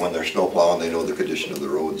everything when they're snow plowing, they know the condition of the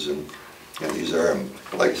roads, and these are,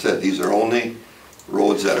 like I said, these are only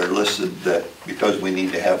roads that are listed that because we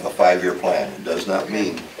need to have a 5-year plan. It does not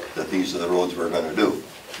mean that these are the roads we're gonna do.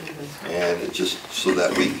 And it's just so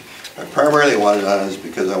that I primarily wanted on is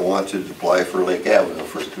because I wanted to apply for Lake Avenue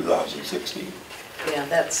for 2016. Yeah,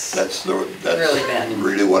 that's really bad.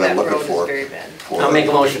 Really what I'm looking for. That road is very bad. I'll make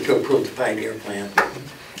a motion to approve the 5-year plan.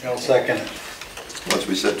 I'll second it. Once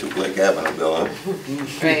we set to Lake Avenue, Bill, huh?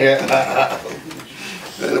 Right.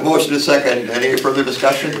 The motion is second. Any further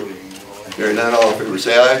discussion? Hearing none, all in favor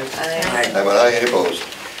say aye. Aye. I'm an aye. Any opposed?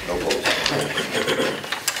 No opposed.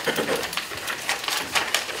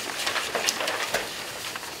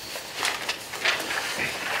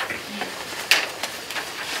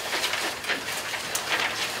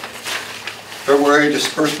 February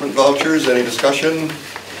disbursement vouchers, any discussion?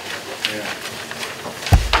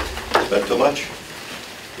 Spent too much?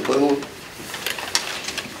 Too little?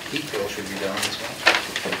 Heat bill should be down as well.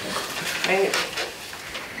 Right.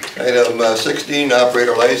 Item 16,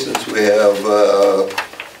 operator license, we have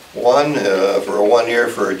one for a 1 year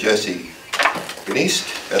for Jesse Lincoln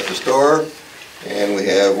East at the store, and we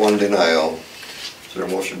have one denial. Is there a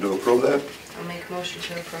motion to approve that? I'll make a motion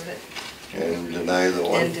to approve it. And deny the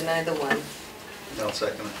one? And deny the one. I'll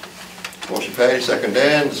second it. Motion Patty, second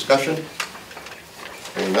Dan, discussion?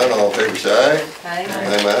 Hearing none, all in favor say aye. Aye.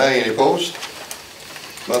 Aye. Any opposed?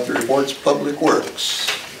 Monthly reports, Public Works.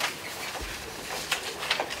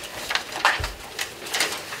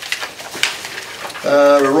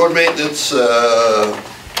 The road maintenance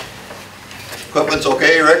equipment's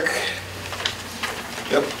okay, Rick?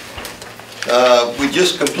 Yep. We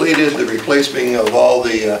just completed the replacement of all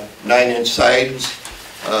the 9-inch signs,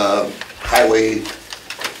 highway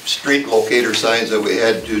street locator signs that we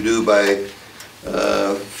had to do by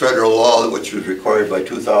federal law, which was required by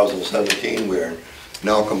 2017. We are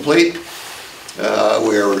now complete.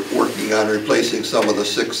 We are working on replacing some of the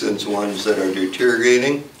 6-inch ones that are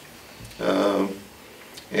deteriorating.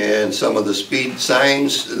 And some of the speed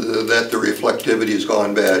signs that the reflectivity has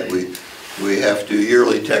gone bad. We have to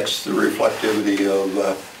yearly test the reflectivity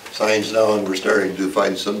of signs now, and we're starting to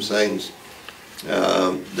find some signs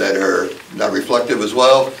that are not reflective as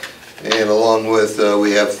well. And along with,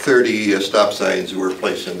 we have 30 stop signs we're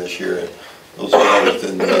replacing this year. And those are all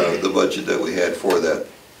within the budget that we had for that.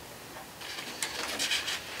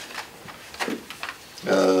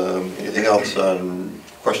 Anything else on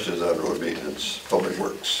questions on road maintenance, Public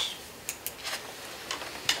Works?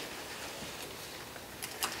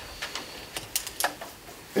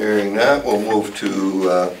 Hearing that, we'll move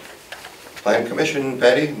to Plan Commission.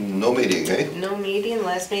 Patty, no meeting, eh? No meeting.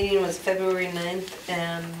 Last meeting was February 9th,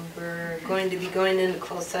 and we're going to be going into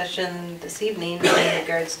closed session this evening in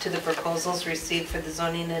regards to the proposals received for the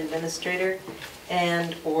zoning administrator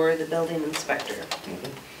and or the building inspector.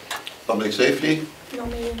 Public Safety? No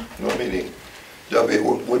meeting. No meeting.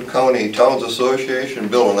 Wood County Towns Association,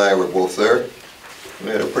 Bill and I were both there. We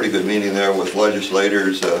had a pretty good meeting there with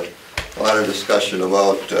legislators, a lot of discussion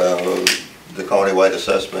about the countywide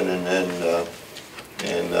assessment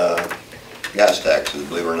and gas taxes,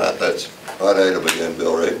 believe it or not. That's an odd item again,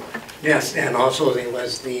 Bill, right? Yes, and also there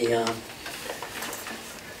was the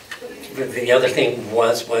other thing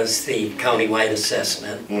was the countywide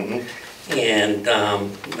assessment. And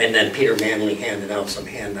then Peter Manley handed out some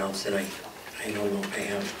handouts that I don't know if I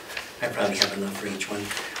have. I probably have enough for each one.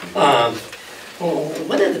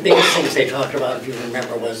 One of the biggest things they talked about, if you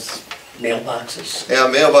remember, was mailboxes. Yeah,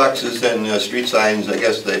 mailboxes and street signs. I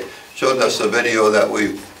guess they showed us a video that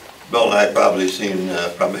Bill and I probably seen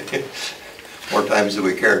probably more times than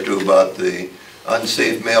we care to, about the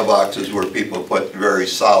unsafe mailboxes where people put very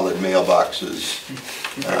solid mailboxes.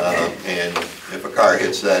 And if a car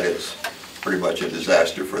hits that, it's pretty much a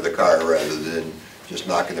disaster for the car rather than just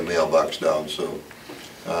knocking the mailbox down. So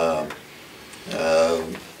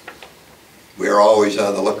we're always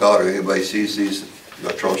on the lookout if anybody sees these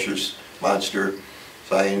atrocious monster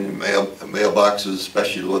sign mailboxes,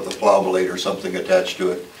 especially with a plow blade or something attached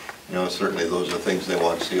to it. You know, certainly those are things they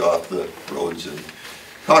want to see off the roads. And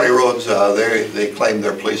county roads, they claim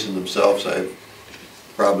they're policing themselves. I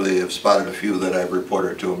probably have spotted a few that I've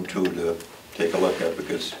reported to them too to take a look at,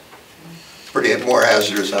 because it's pretty more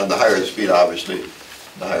hazardous on the higher the speed, obviously,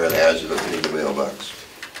 the higher the hazard of hitting the mailbox.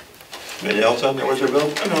 Anything else on there, was there, Bill?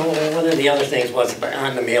 No, one of the other things was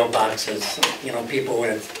on the mailboxes, you know, people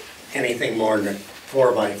with anything more than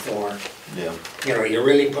 4x4. Yeah. You know, you're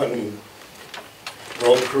really putting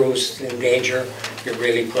road crews in danger. You're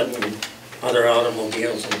really putting other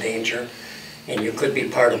automobiles in danger. And you could be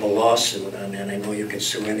part of a lawsuit on that. I know you can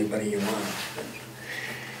sue anybody you want.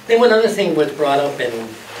 Then one other thing was brought up, and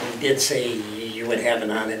you did say you would have it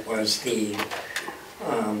on it, was the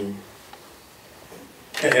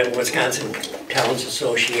Wisconsin Towns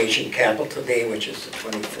Association Capital Day, which is the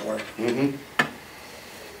 24th.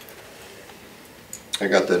 I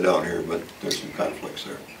got that down here, but there's some conflicts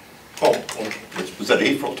there. Oh, okay. Was that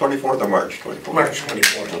April 24th or March 24th? March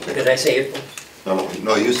 24th. Okay. Did I say April?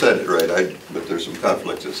 No, you said it right, but there's some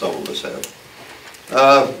conflicts that some of us have.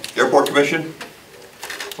 Airport Commission?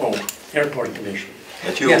 Oh, Airport Commission.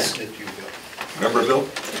 That's you? Yes. Remember, Bill?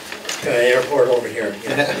 Airport over here,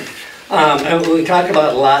 yes. We talked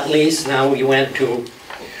about lot lease. Now we went to,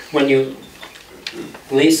 when you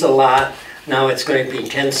lease a lot, now it's going to be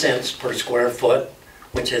 10 cents per square foot,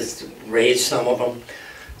 which has raised some of them.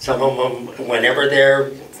 Some of them, whenever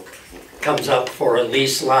there comes up for a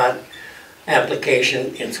lease lot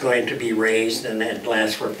application, it's going to be raised, and that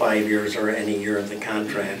lasts for 5 years or any year of the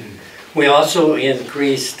contract. We also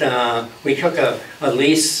increased, we took a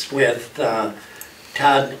lease with Todd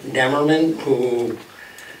Demerman, who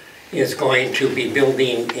is going to be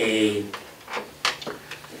building a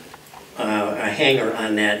hangar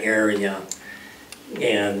on that area.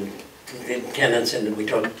 and the tenants, and we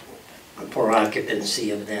took for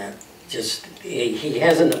occupancy of that. Just, he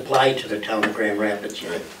hasn't applied to the town of Grand Rapids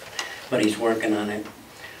yet, but he's working on it.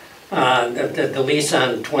 The lease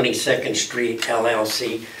on 22nd Street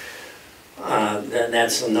LLC,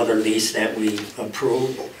 that's another lease that we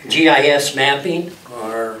approved. GIS mapping,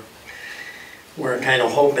 we're kind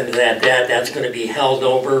of hoping that that's going to be held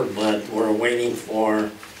over, but we're waiting for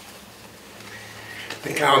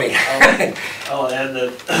the county. I'll add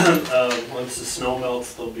that once the snow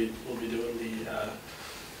melts, we'll be doing the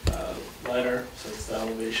LiDAR, so it's the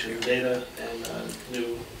elevation data, and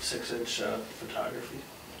new 6-inch photography.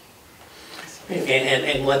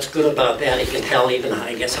 And what's good about that, you can tell even,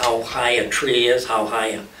 I guess, how high a tree is, how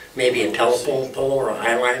high maybe a telephone pole or a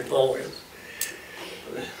highline pole is.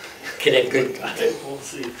 Get it good? We'll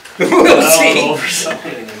see. We'll see.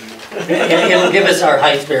 It'll give us our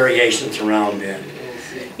height variations around there.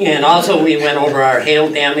 And also we went over our hail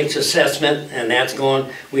damage assessment, and that's going,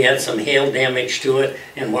 we had some hail damage to it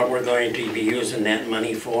and what we're going to be using that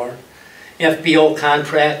money for. FBO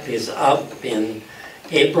contract is up in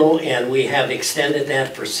April, and we have extended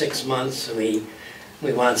that for 6 months. We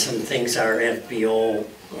want some things our FBO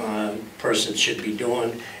person should be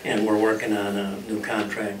doing, and we're working on a new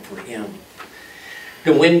contract for him.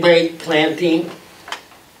 The windbreak planting,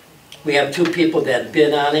 we have 2 people that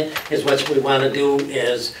bid on it. Is what we want to do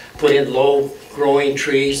is put in low growing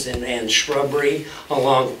trees and shrubbery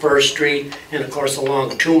along First Street, and of course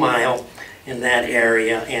along 2 Mile in that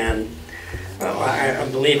area. And I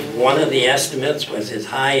believe one of the estimates was as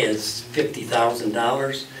high as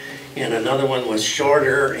 $50,000, and another one was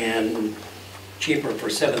shorter and cheaper for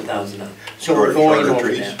 $7,000. So we're going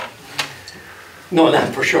over that. No,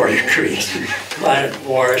 not for shorter trees, but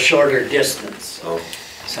for a shorter distance. Oh.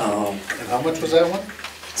 So. And how much was that one?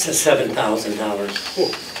 It's a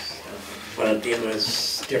 $7,000. But it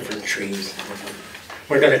was different trees.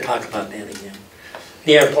 We're going to talk about that again.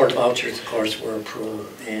 The airport vouchers, of course, were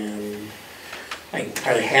approved, and I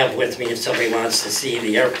have with me, if somebody wants to see,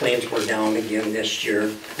 the airplanes were down again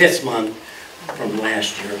this month from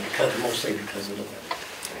last year, mostly because of the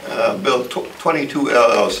weather. Bill 22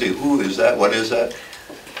 LLC, who is that? What is that?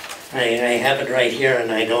 I have it right here,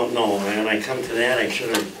 and I don't know. When I come to that, I should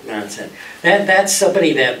have not said. That's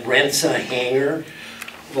somebody that rents a hangar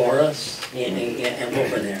for us, and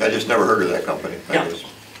over there. I just never heard of that company. Yeah.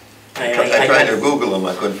 I tried to Google them,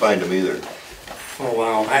 I couldn't find them either. Oh,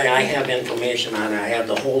 wow. I have information on it. I have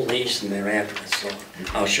the whole lease and their address, so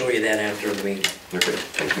I'll show you that after the meeting. Okay,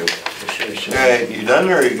 thank you. Sure. All right, you done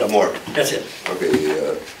or you got more? That's it.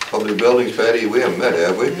 Okay, public buildings, Patty, we haven't met,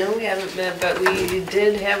 have we? No, we haven't met, but we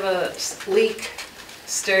did have a leak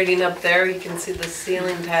starting up there. You can see the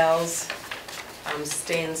ceiling tiles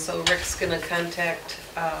stained, so Rick's gonna contact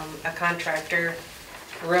a contractor,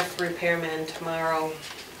 roof repairman tomorrow,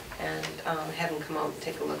 and have them come out and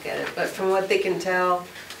take a look at it. But from what they can tell,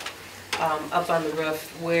 up on the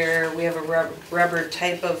roof, where we have a rubber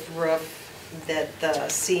type of roof, that the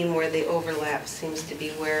seam where they overlap seems to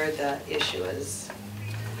be where the issue is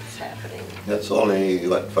happening. That's only,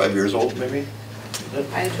 what, 5 years old maybe?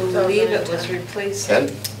 I believe it was replaced.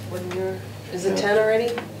 10? When you're, is it 10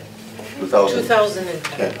 already? 2000.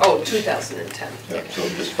 2010. Oh, 2010. Yeah, so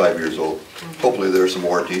just 5 years old. Hopefully there's some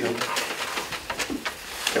warranty.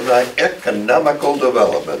 Economical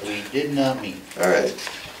development. We did not meet. All right.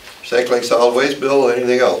 Recycling, solid waste, Bill,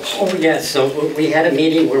 anything else? Oh, yes, so we had a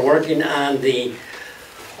meeting, we're working on the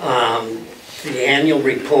annual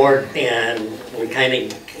report, and we kind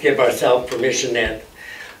of give ourselves permission that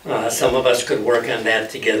some of us could work on that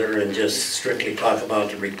together and just strictly talk about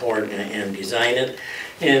the report and design it.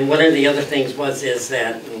 And one of the other things is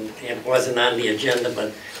that, it wasn't on the agenda,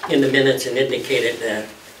 but in the minutes it indicated that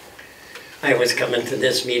I was coming to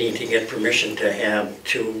this meeting to get permission to have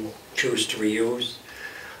 2 choose to reuse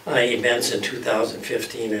events in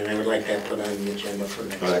 2015, and I would like that put on the agenda for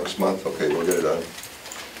next month. Okay, we'll get it done.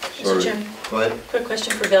 Mr. Chairman, go ahead. Quick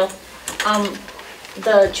question for Bill.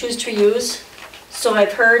 The choose to use, so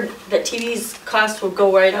I've heard that TV's cost will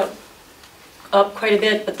go right up quite a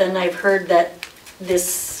bit, but then I've heard that this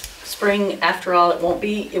spring, after all, it won't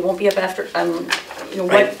be up after, you know,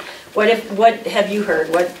 right. What have you heard?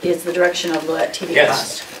 What is the direction of that TV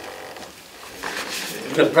cost?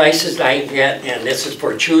 The prices I get, and this is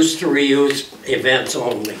for choose to reuse events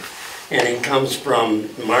only, and it comes from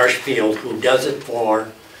Marshfield, who does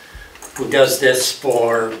this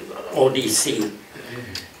for ODC.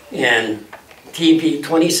 And TV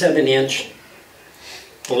 27-inch,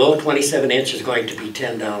 below 27-inch is going to be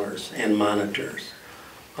 $10, and monitors.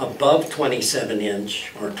 Above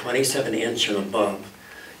 27-inch, or 27-inch and above,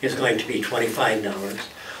 is going to be $25.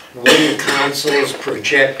 Wooden consoles,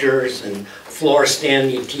 projectors, and floor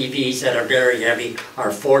standing TVs that are very heavy are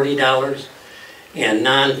 $40. And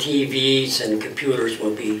non-TVs and computers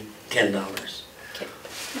will be $10.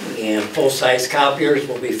 And full-size copiers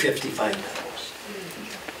will be $55.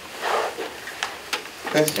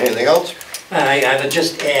 Okay, anything else? I would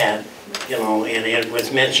just add, you know, and it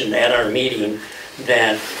was mentioned at our meeting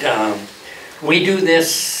that we do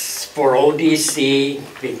this for ODC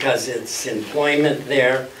because it's employment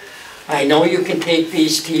there. I know you can take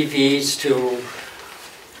these TVs to,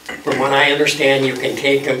 from what I understand, you can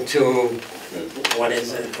take them to, what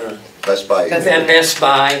is it? Best Buy. Best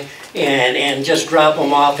Buy, and just drop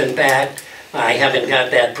them off and back. I haven't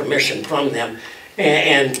got that permission from them.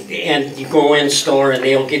 And you go in store and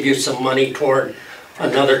they'll give you some money toward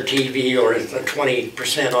another TV or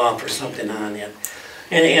 20% off or something on it.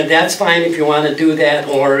 And that's fine if you want to do that,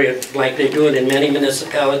 or if, like they do it in many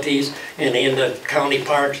municipalities and in the county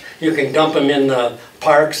parks, you can dump them in the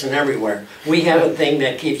parks and everywhere. We have a thing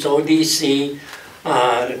that keeps ODC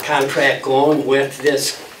contract going with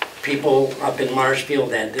this people up in Marshfield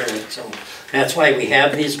that do it. So that's why we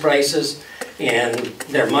have these prices, and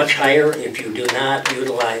they're much higher if you do not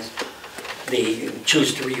utilize the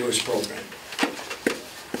Choose to Reuse program.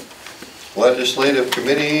 Legislative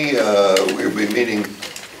Committee, we'll be meeting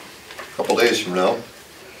a couple days from now,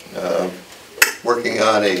 working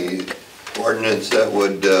on a ordinance that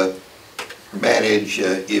would manage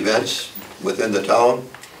events within the town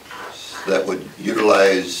that would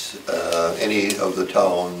utilize any of the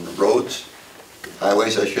town roads,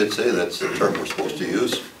 highways I should say, that's the term we're supposed to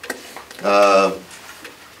use.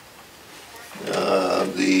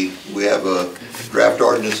 We have a draft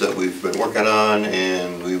ordinance that we've been working on,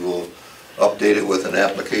 and we will update it with an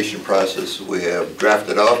application process. We have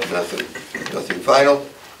drafted up, nothing final.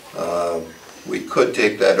 We could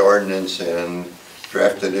take that ordinance and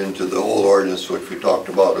draft it into the whole ordinance, which we talked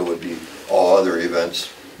about. It would be all other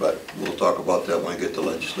events, but we'll talk about that when we get to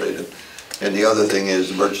legislative. And the other thing is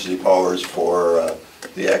emergency powers for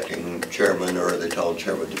the acting chairman or the town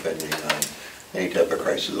chairman, depending on any type of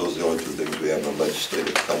crisis. Those are the only two things we have on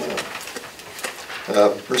legislative coming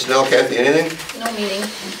up. Personnel, Kathy, anything? No meeting.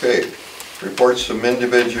 Okay. Reports from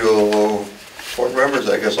individual board members.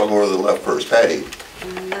 I guess I'll go to the left first. Patty.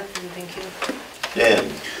 Nothing, thank you.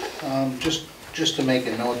 Dan. Just to make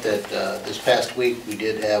a note that this past week we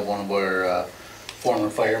did have one of our former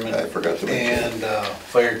firemen. I forgot to mention. And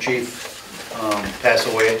fire chief pass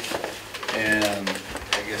away. And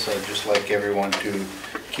I guess I'd just like everyone to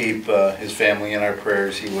keep his family in our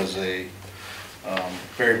prayers. He was a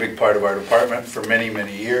very big part of our department for many,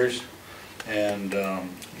 many years. And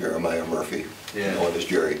Jeremiah Murphy, yeah, known as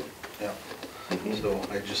Jerry. Yeah. So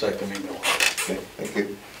I'd just like to make note. Okay, thank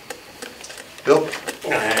you. Bill?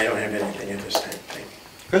 I don't have anything at this time. Thank you.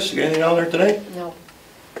 Chris, you got anything on there tonight? No.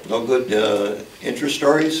 No good interest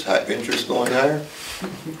stories? Interest going higher? I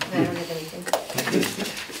don't have anything.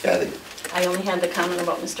 Kathy? I only had the comment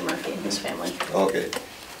about Mr. Murphy and his family. Okay.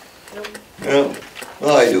 Well,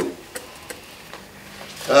 I do.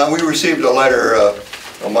 We received a letter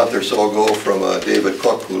a month or so ago from David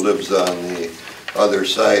Cook, who lives on the other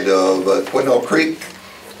side of Quinnell Creek.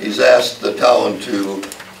 He's asked the town to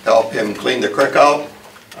help him clean the creek out.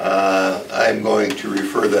 I'm going to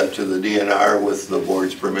refer that to the DNR with the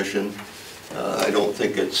board's permission. I don't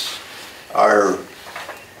think it's our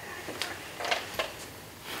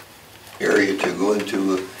area to go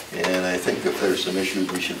into, and I think if there's some issues,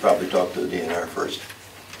 we should probably talk to the DNR first.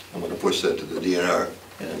 I'm going to push that to the DNR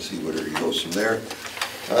and see where he goes from there.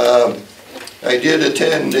 I did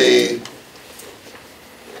attend a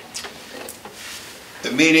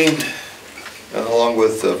meeting along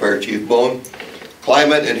with Fire Chief Bone,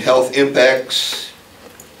 Climate and Health Impacts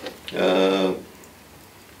by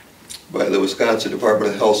the Wisconsin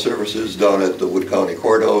Department of Health Services down at the Wood County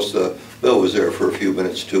Courthouse. Bill was there for a few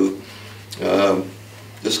minutes too.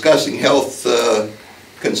 Discussing health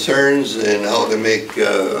concerns and how to make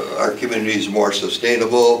our communities more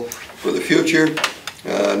sustainable for the future,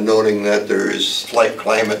 noting that there is slight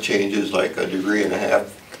climate changes, like 1.5 degrees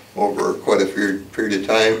over quite a period of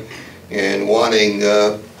time, and wanting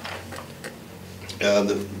the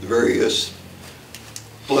various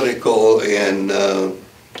political and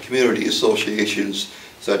community associations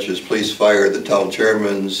such as police, fire, the town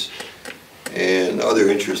chairmans, and other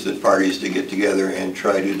interested parties to get together and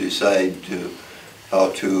try to decide how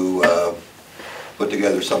to put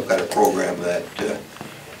together some kind of program that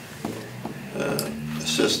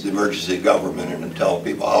assists the emergency government and telling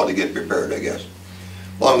people how to get prepared, I guess.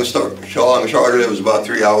 Long and short of it, was about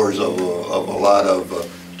 3 hours of a lot of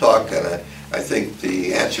talk, and I think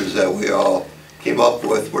the answers that we all came up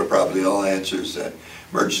with were probably all answers that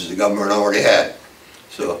emergency government already had.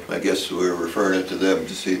 So I guess we're referring it to them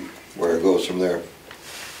to see where it goes from there.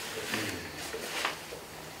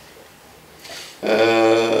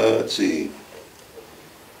 Let's see.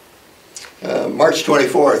 March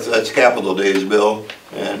 24th, that's Capital Days, Bill,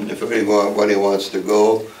 and if anybody wants to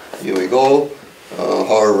go, you may go.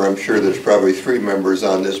 However, I'm sure there's probably 3 members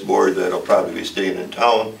on this board that'll probably be staying in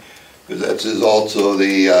town, because that's also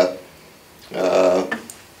the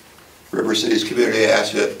River Cities Community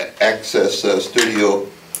Access Studio.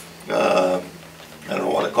 I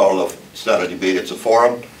don't want to call it it's not a debate, it's a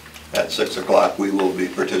forum. At 6 o'clock we will be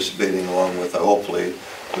participating along with hopefully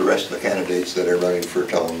the rest of the candidates that are running for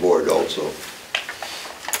town board also.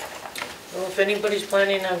 Well, if anybody's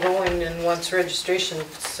planning on going and wants registration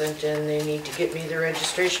sent in, they need to get me the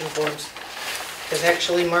registration forms. Because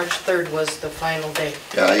actually March 3rd was the final day.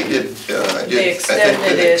 Yeah, he did. I think they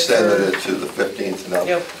extended it to the 15th now.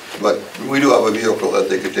 Yep. But we do have a vehicle that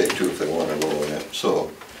they could take too if they want to go in it. So.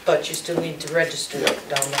 But you still need to register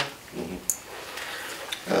down there.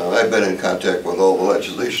 I've been in contact with all the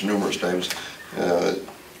legislation numerous times,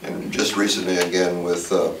 and just recently again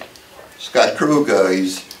with Scott Krug.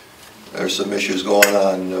 There's some issues going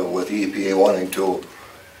on with the EPA wanting to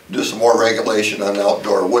do some more regulation on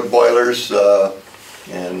outdoor wood boilers,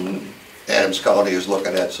 and Adams County is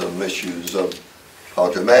looking at some issues of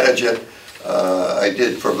how to manage it. I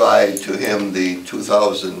did provide to him the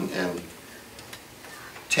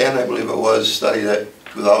 2010, I believe it was, study, that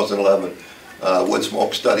 2011 wood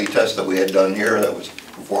smoke study test that we had done here that was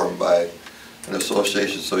performed by an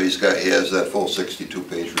association, so he has that full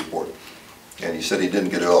 62-page report. And he said he didn't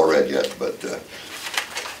get it all read yet, but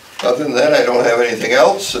other than that, I don't have anything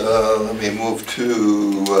else. Let me move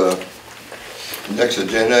to the next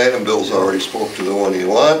agenda item. Bill's already spoke to the one he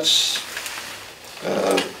wants.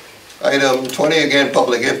 Item 20, again,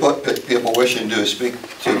 public input. People wishing to speak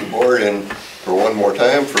to the board and for one more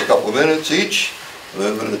time for a couple of minutes each.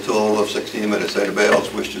 Limited a total of 16 minutes. Anybody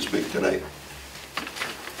else wish to speak tonight?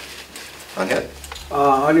 On ahead.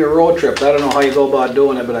 On your road trips, I don't know how you go about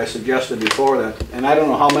doing it, but I suggested before that, and I don't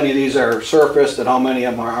know how many of these are surfaced and how many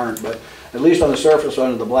of them aren't, but at least on the surface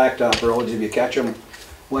ones, the blacktop roads, if you catch them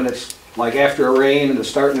when it's like after a rain and it's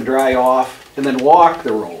starting to dry off, and then walk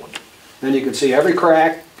the road, then you can see every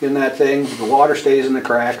crack in that thing. The water stays in the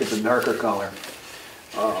crack. It's a darker color.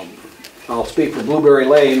 I'll speak for Blueberry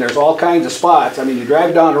Lane. There's all kinds of spots. I mean, you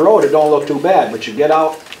drive down the road, it don't look too bad, but you get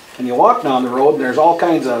out and you walk down the road and there's all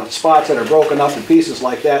kinds of spots that are broken up in pieces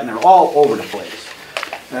like that, and they're all over the place.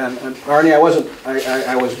 And Arnie, I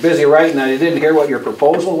was busy writing, and I didn't hear what your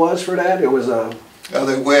proposal was for that. It was a...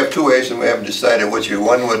 we have 2 ways, and we haven't decided which way.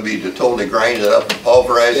 One would be to totally grind it up and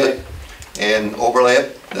pulverize it and overlay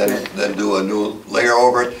it, then do a new layer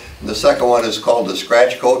over it. And the second one is called the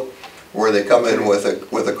scratch coat, where they come in with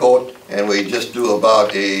a coat, and we just do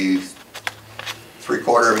about a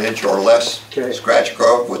 3/4 of an inch or less scratch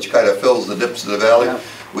coat, which kind of fills the dips of the valley. Yeah.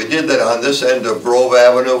 We did that on this end of Grove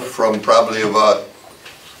Avenue from probably about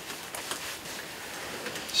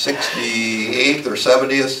 68th or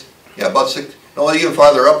 70th. Yeah, about 60. No, even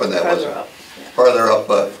farther up in that was. Farther up,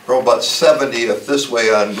 from about 70th this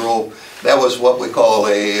way on Grove. That was what we call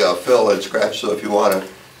a fill and scratch. So if you want to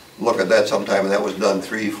look at that sometime, and that was done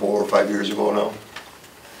 3, 4, 5 years ago now.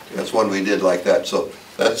 That's one we did like that. So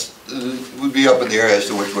that's would be up in the air as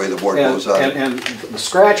to which way the board goes on. And the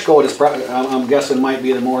scratch coat is, I'm guessing, might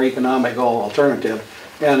be the more economical alternative.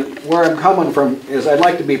 And where I'm coming from is I'd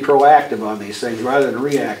like to be proactive on these things rather than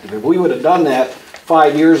reactive. If we would have done that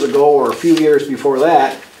 5 years ago or a few years before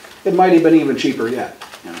that, it might have been even cheaper yet.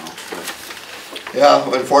 You know. Yeah,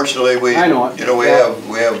 unfortunately, we I know it. You know we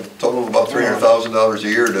have total about $300,000 a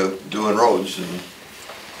year to doing roads, and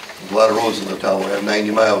there's a lot of roads in the town. We have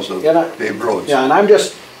 90 miles of paved roads. Yeah, and I'm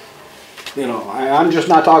just, you know, I'm just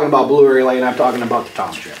not talking about Blueberry Lane. I'm talking about the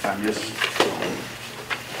township. I'm just.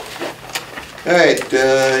 All right.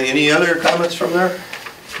 Any other comments from there?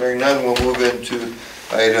 Hearing none, we'll move into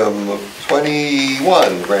item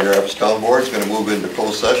 21. Grand Rapids Town Board is going to move into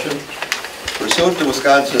closed session. Pursuant to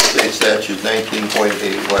Wisconsin State Statute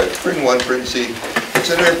 19.8, Spring 1, C,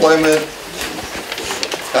 consider employment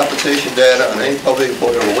compensation data on any public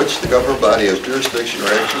employee over which the governing body has jurisdiction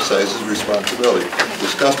or exercises responsibility.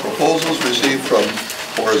 Discuss proposals received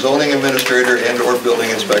for a zoning administrator and or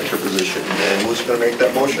building inspector position. And who's going to make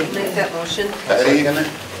that motion? Make that motion. Patty.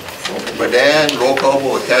 Motion by Dan. Roll call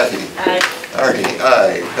with Kathy. Aye. Arnie.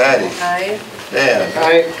 Aye. Patty. Aye. Dan.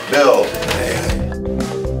 Aye. Bill. Aye.